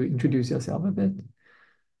like to introduce yourself a bit?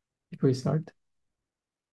 before we start?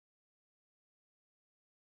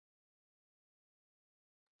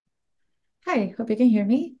 Hi, hope you can hear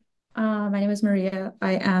me. My name is Maria.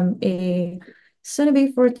 I am a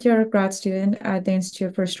soon-to-be fourth-year grad student at the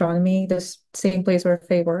Institute for Astronomy, the same place where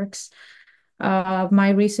Faye works. My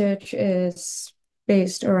research is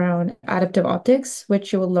based around adaptive optics,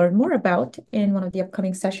 which you will learn more about in one of the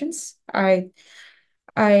upcoming sessions. I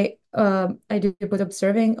do both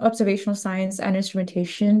observational science and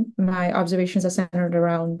instrumentation. My observations are centered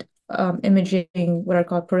around imaging what are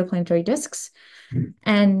called protoplanetary disks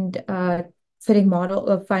and fitting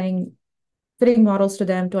models to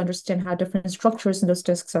them to understand how different structures in those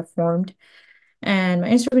disks are formed. And my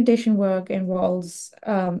instrumentation work involves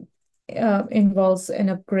an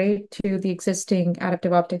upgrade to the existing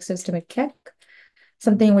adaptive optics system at Keck,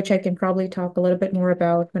 something which I can probably talk a little bit more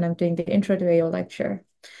about when I'm doing the Intro to AO lecture.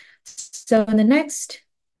 So in the next,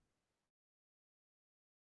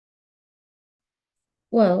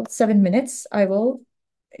 7 minutes, I will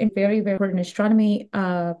in very, very important astronomy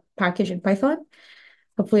package in Python.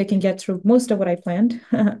 Hopefully I can get through most of what I planned.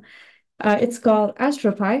 It's called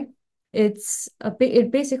Astropy.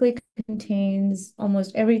 It basically contains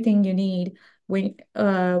almost everything you need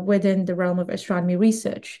within the realm of astronomy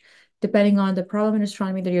research, depending on the problem in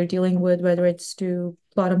astronomy that you're dealing with, whether it's to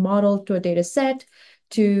plot a model to a data set,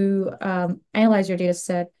 to analyze your data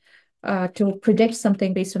set, to predict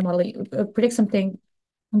something based on modeling, predict something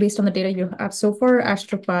based on the data you have so far.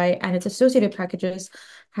 Astropy and its associated packages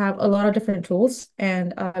have a lot of different tools,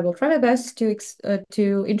 and I will try my best to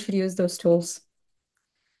introduce those tools.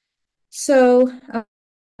 So,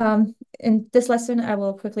 in this lesson, I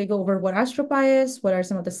will quickly go over what Astropy is, what are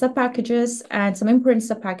some of the sub-packages, and some important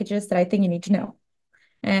sub-packages that I think you need to know.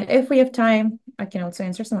 And if we have time, I can also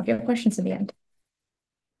answer some of your questions in the end.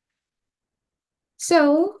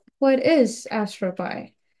 So, what is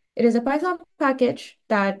Astropy? It is a Python package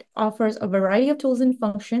that offers a variety of tools and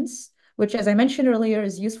functions, which, as I mentioned earlier,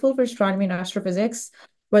 is useful for astronomy and astrophysics,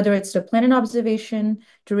 whether it's to plan an observation,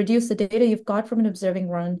 to reduce the data you've got from an observing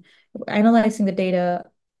run, analyzing the data,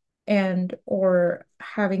 and or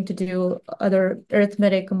having to do other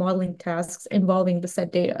arithmetic modeling tasks involving the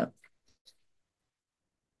set data.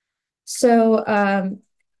 So,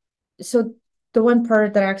 so the one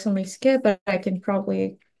part that I accidentally skipped, but I can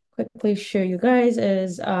probably quickly show you guys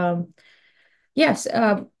is yes,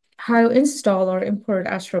 how to install or import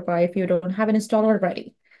Astropy if you don't have an installer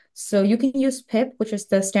already. So you can use pip, which is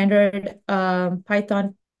the standard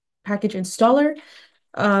Python package installer.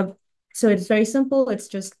 So it's very simple. It's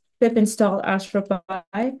just pip install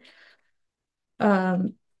Astropy.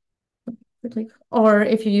 Um, or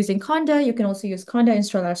if you're using Conda, you can also use Conda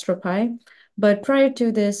install Astropy. But prior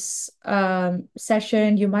to this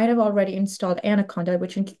session, you might have already installed Anaconda,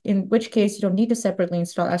 which in which case you don't need to separately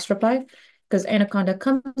install Astropy, because Anaconda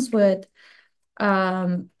comes with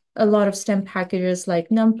a lot of STEM packages like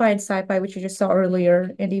Numpy and Scipy, which you just saw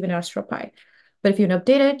earlier, and even Astropy. But if you want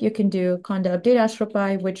to update it, you can do Conda update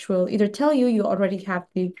Astropy, which will either tell you you already have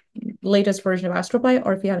the latest version of Astropy,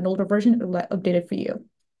 or if you have an older version, it will update it for you.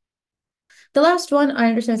 The last one, I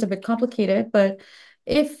understand is a bit complicated, but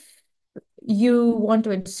if you want to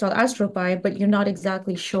install Astropy, but you're not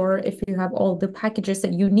exactly sure if you have all the packages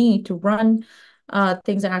that you need to run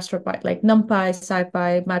things in Astropy, like Numpy,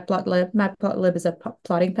 Scipy, Matplotlib. Matplotlib is a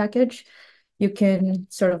plotting package. You can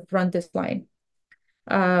sort of run this line.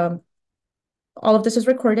 All of this is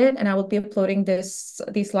recorded, and I will be uploading these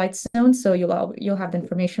slides soon, so you'll have the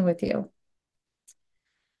information with you.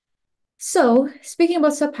 So speaking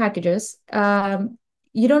about sub packages,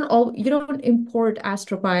 you don't import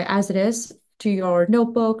Astropy as it is to your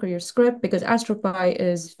notebook or your script because Astropy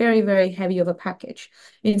is very, very heavy of a package.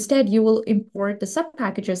 Instead, you will import the sub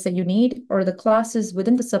packages that you need or the classes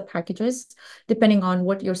within the sub packages, depending on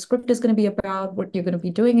what your script is going to be about, what you're going to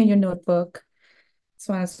be doing in your notebook,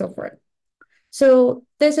 so on and so forth. So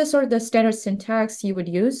this is sort of the standard syntax you would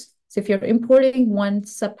use. So if you're importing one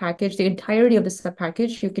sub package, the entirety of the sub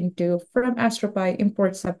package, you can do from Astropy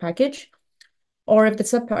import sub package. Or if the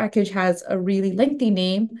sub package has a really lengthy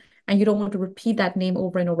name and you don't want to repeat that name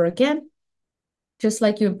over and over again, just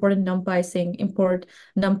like you imported NumPy saying import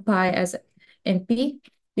NumPy as NP,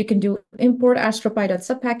 you can do import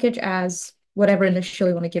astropy.subpackage as whatever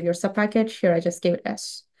initially you want to give your sub package. Here I just gave it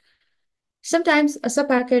S. Sometimes a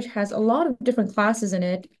subpackage has a lot of different classes in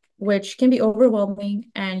it, which can be overwhelming,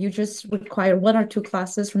 and you just require one or two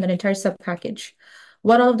classes from that entire subpackage.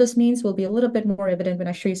 What all of this means will be a little bit more evident when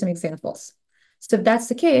I show you some examples. So if that's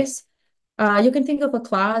the case, you can think of a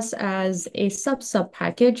class as a sub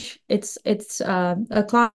package. A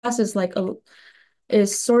class is like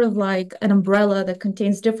is sort of like an umbrella that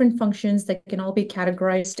contains different functions that can all be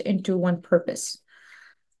categorized into one purpose.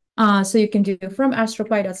 So you can do from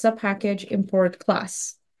astropy.subpackage import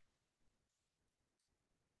class.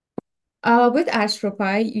 With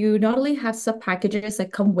Astropy, you not only have subpackages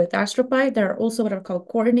that come with Astropy, there are also what are called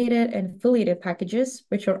coordinated and affiliated packages,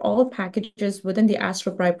 which are all packages within the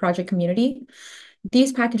Astropy project community.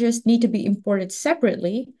 These packages need to be imported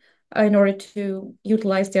separately in order to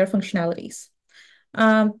utilize their functionalities.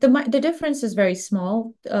 The difference is very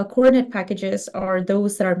small. Coordinate packages are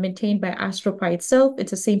those that are maintained by Astropy itself.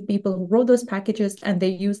 It's the same people who wrote those packages, and they're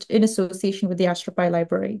used in association with the Astropy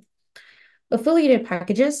library. Affiliated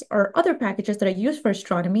packages are other packages that are used for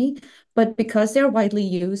astronomy, but because they're widely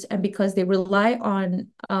used and because they rely on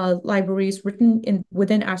libraries written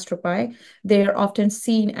within Astropy, they are often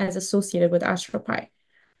seen as associated with Astropy.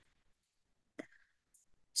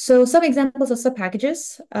 So some examples of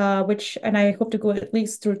subpackages, and I hope to go at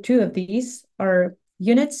least through two of these, are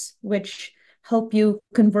units, which help you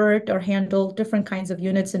convert or handle different kinds of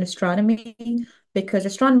units in astronomy, because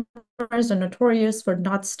astronomers are notorious for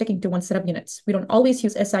not sticking to one set of units. We don't always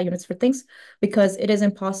use SI units for things because it is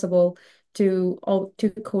impossible to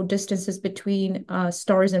code distances between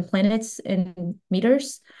stars and planets in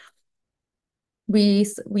meters. We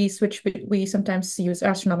sometimes use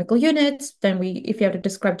astronomical units. Then if you have to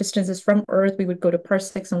describe distances from Earth, we would go to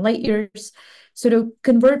parsecs and light years. So to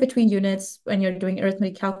convert between units when you're doing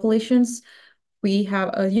arithmetic calculations, we have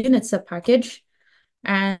a unit subpackage.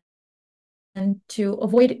 And to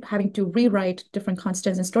avoid having to rewrite different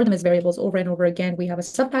constants and store them as variables over and over again, we have a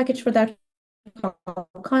subpackage for that called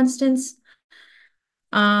constants.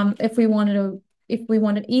 If we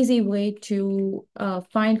want an easy way to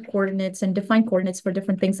find coordinates and define coordinates for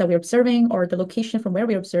different things that we're observing or the location from where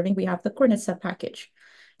we're observing, we have the coordinate subpackage.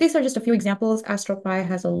 These are just a few examples. Astropy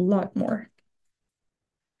has a lot more.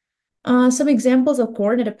 Some examples of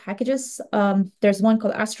coordinated packages. There's one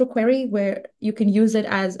called AstroQuery where we can use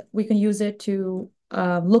it to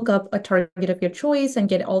look up a target of your choice and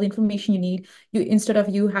get all the information you need. Instead of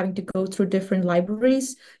you having to go through different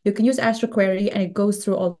libraries, you can use AstroQuery and it goes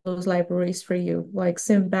through all those libraries for you, like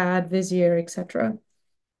Simbad, Vizier, etc.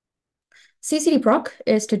 CCD-proc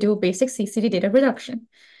is to do basic CCD data reduction.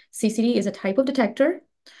 CCD is a type of detector,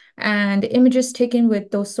 and images taken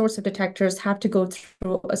with those sorts of detectors have to go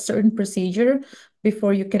through a certain procedure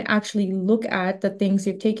before you can actually look at the things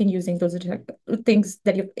you've taken using those things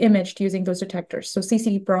that you've imaged using those detectors. So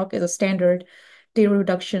CCD-proc is a standard data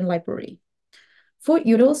reduction library.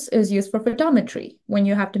 Foot-utils is used for photometry when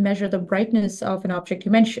you have to measure the brightness of an object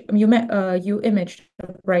you imaged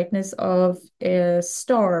the brightness of a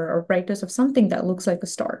star or brightness of something that looks like a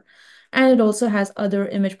star. And it also has other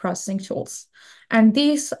image processing tools. And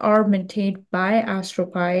these are maintained by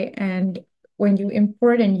Astropy. And when you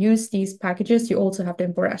import and use these packages, you also have to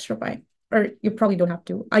import Astropy. Or you probably don't have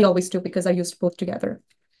to. I always do because I used both together.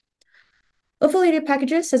 Affiliated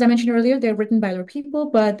packages, as I mentioned earlier, they're written by other people,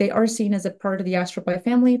 but they are seen as a part of the Astropy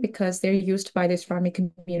family because they're used by the astronomy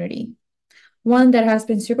community. One that has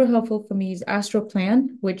been super helpful for me is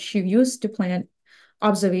AstroPlan, which you use to plan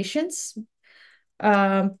observations.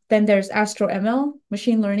 Then there's AstroML.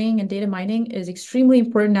 Machine learning and data mining is extremely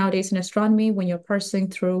important nowadays in astronomy when you're parsing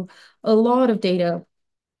through a lot of data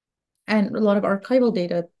and a lot of archival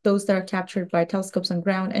data, those that are captured by telescopes on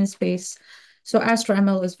ground and space. So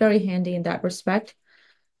AstroML is very handy in that respect.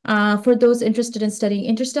 For those interested in studying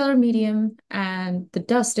interstellar medium and the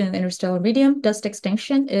dust in interstellar medium, dust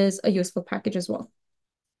extinction is a useful package as well.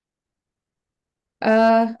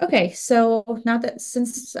 Okay, so now that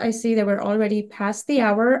since I see that we're already past the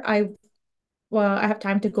hour, I have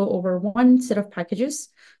time to go over one set of packages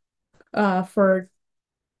for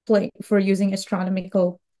using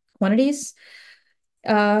astronomical quantities.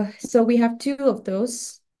 So we have two of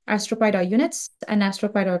those, astropy.units and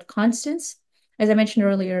astropy.constants. As I mentioned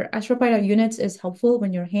earlier, astropy.units is helpful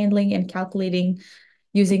when you're handling and calculating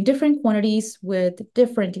using different quantities with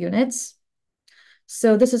different units.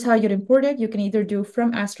 So this is how you'd import it. You can either do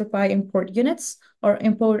from Astropy import units or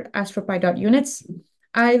import astropy.units.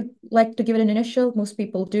 I like to give it an initial. Most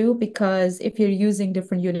people do, because if you're using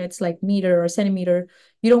different units like meter or centimeter,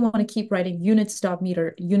 you don't want to keep writing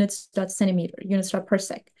units.meter, units.centimeter,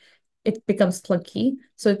 units.parsec. It becomes clunky.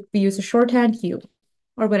 So we use a shorthand U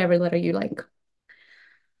or whatever letter you like.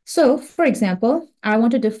 So for example, I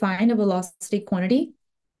want to define a velocity quantity.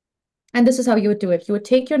 And this is how you would do it. You would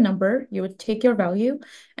take your number, you would take your value,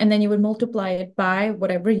 and then you would multiply it by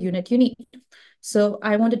whatever unit you need. So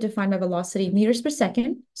I want to define my velocity meters per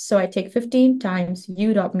second. So I take 15 times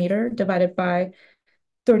u dot meter divided by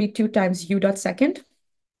 32 times u dot second.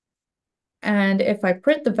 And if I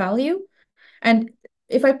print the value, and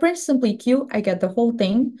if I print simply Q, I get the whole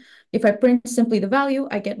thing. If I print simply the value,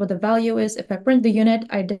 I get what the value is. If I print the unit,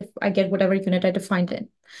 I get whatever unit I defined it.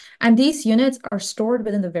 And these units are stored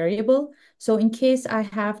within the variable. So in case I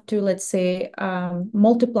have to, let's say,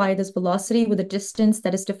 multiply this velocity with a distance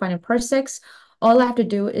that is defined in parsecs, all I have to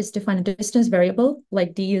do is define a distance variable,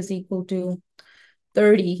 like d is equal to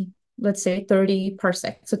 30, let's say 30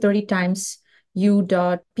 parsec. So 30 times u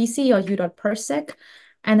dot pc or u dot parsec.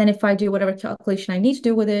 And then if I do whatever calculation I need to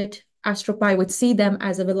do with it, Astropy would see them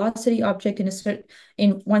as a velocity object in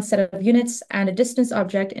one set of units and a distance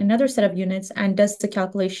object in another set of units, and does the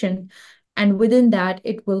calculation. And within that,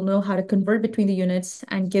 it will know how to convert between the units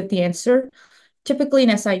and give the answer, typically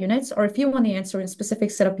in SI units, or if you want the answer in specific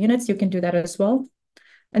set of units, you can do that as well.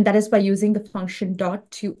 And that is by using the function dot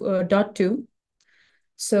to.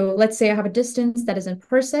 So let's say I have a distance that is in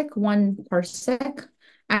parsec, 1 parsec,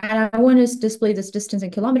 and I want to display this distance in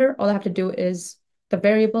kilometer. All I have to do is the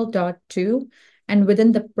variable dot to, and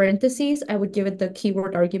within the parentheses, I would give it the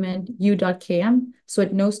keyword argument u dot km. So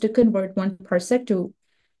it knows to convert 1 parsec to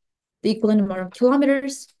the equivalent number of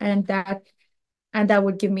kilometers, and that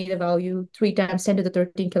would give me the value 3 times 10 to the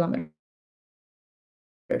 13 kilometers,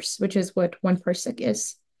 which is what 1 parsec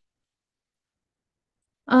is.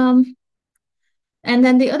 And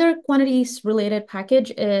then the other quantities related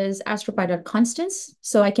package is astropy.constants.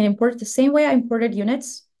 So I can import the same way I imported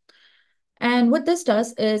units. And what this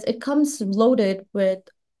does is it comes loaded with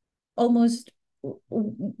almost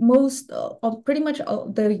pretty much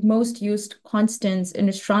the most used constants in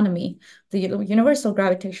astronomy, the universal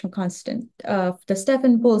gravitational constant, the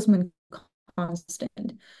Stefan-Boltzmann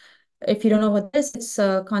constant. If you don't know what this is, it's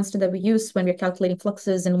a constant that we use when we're calculating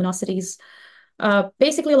fluxes and luminosities.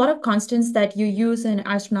 Basically, a lot of constants that you use in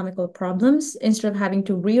astronomical problems, instead of having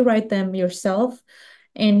to rewrite them yourself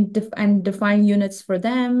and define units for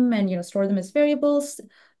them and store them as variables,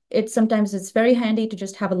 sometimes it's very handy to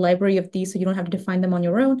just have a library of these so you don't have to define them on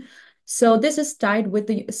your own. So this is tied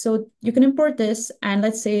with so you can import this, and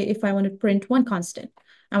let's say if I want to print one constant,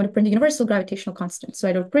 I want to print the universal gravitational constant. So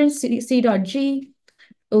I do print c.g,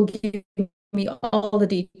 it'll give me all the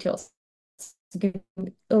details.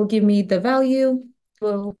 It'll give me the value.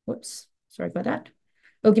 Well, whoops, sorry about that.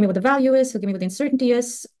 It'll give me what the value is. It'll give me what the uncertainty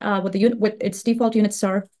is, what its default units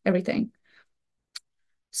are, everything.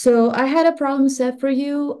 So I had a problem set for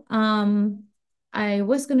you. I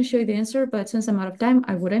was going to show you the answer, but since I'm out of time,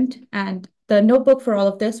 I wouldn't. And the notebook for all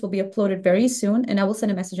of this will be uploaded very soon, and I will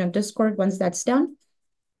send a message on Discord once that's done.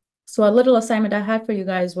 So a little assignment I had for you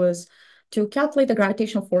guys was to calculate the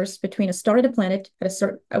gravitational force between a star and a planet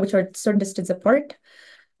which are a certain distance apart.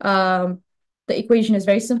 The equation is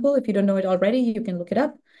very simple. If you don't know it already, you can look it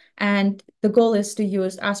up. And the goal is to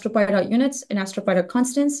use astropy.units and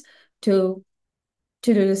astropy.constants to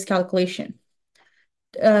do this calculation.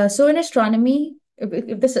 So in astronomy,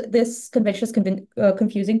 if this convention is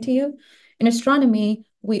confusing to you, in astronomy,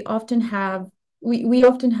 we often have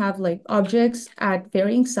like objects at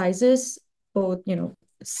varying sizes, both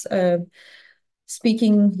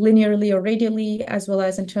speaking linearly or radially, as well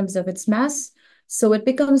as in terms of its mass. So it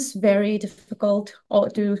becomes very difficult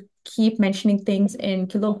to keep mentioning things in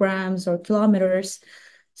kilograms or kilometers.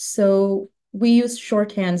 So we use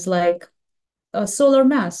shorthands like a solar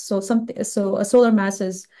mass. So a solar mass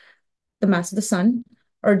is the mass of the sun,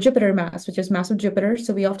 or Jupiter mass, which is mass of Jupiter.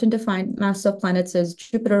 So we often define mass of planets as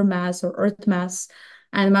Jupiter mass or Earth mass,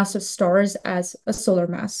 and mass of stars as a solar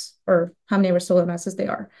mass, or how many ever solar masses they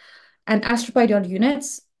are. And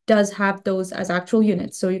astropy.units does have those as actual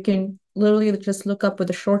units. So you can literally just look up what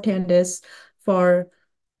the shorthand is for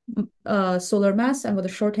solar mass and what the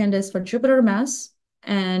shorthand is for Jupiter mass,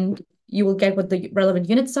 and you will get what the relevant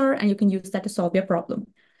units are, and you can use that to solve your problem.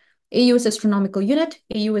 AU is astronomical unit.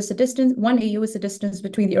 AU is the distance. 1 AU is the distance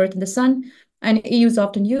between the Earth and the Sun, and AU is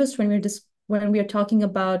often used when we are talking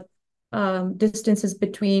about distances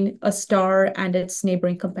between a star and its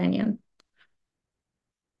neighboring companion.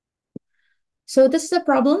 So this is a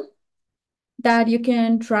problem that you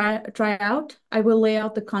can try out. I will lay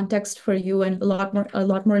out the context for you and a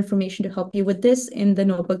lot more information to help you with this in the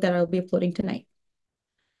notebook that I'll be uploading tonight.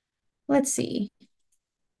 Let's see.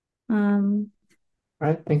 All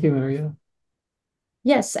right, thank you, Maria.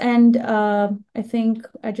 Yes, and I think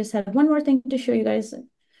I just had one more thing to show you guys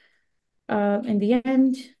in the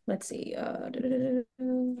end. Let's see.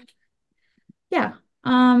 Yeah,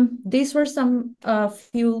 these were some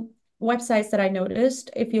few websites that I noticed.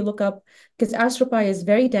 If you look up, because Astropy is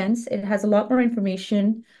very dense, it has a lot more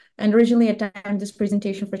information. And originally I timed this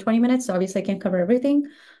presentation for 20 minutes, so obviously I can't cover everything.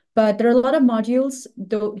 But there are a lot of modules,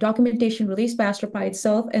 documentation released by Astropy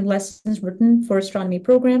itself, and lessons written for astronomy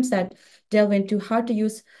programs that delve into how to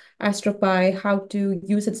use Astropy, how to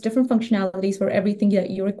use its different functionalities for everything that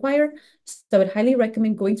you require. So I would highly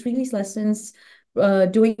recommend going through these lessons,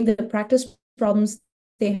 doing the practice problems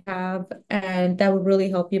they have, and that would really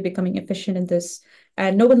help you becoming efficient in this.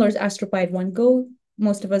 And no one learns Astropy at one go.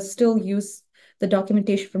 Most of us still use the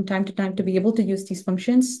documentation from time to time to be able to use these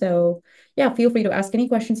functions. So yeah, feel free to ask any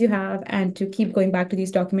questions you have and to keep going back to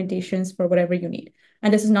these documentations for whatever you need.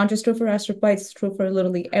 And this is not just true for Astropy, it's true for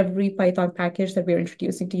literally every Python package that we're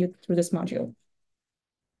introducing to you through this module.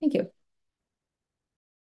 Thank you.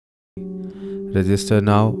 Register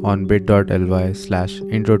now on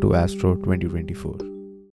bit.ly/intro2astro 2024.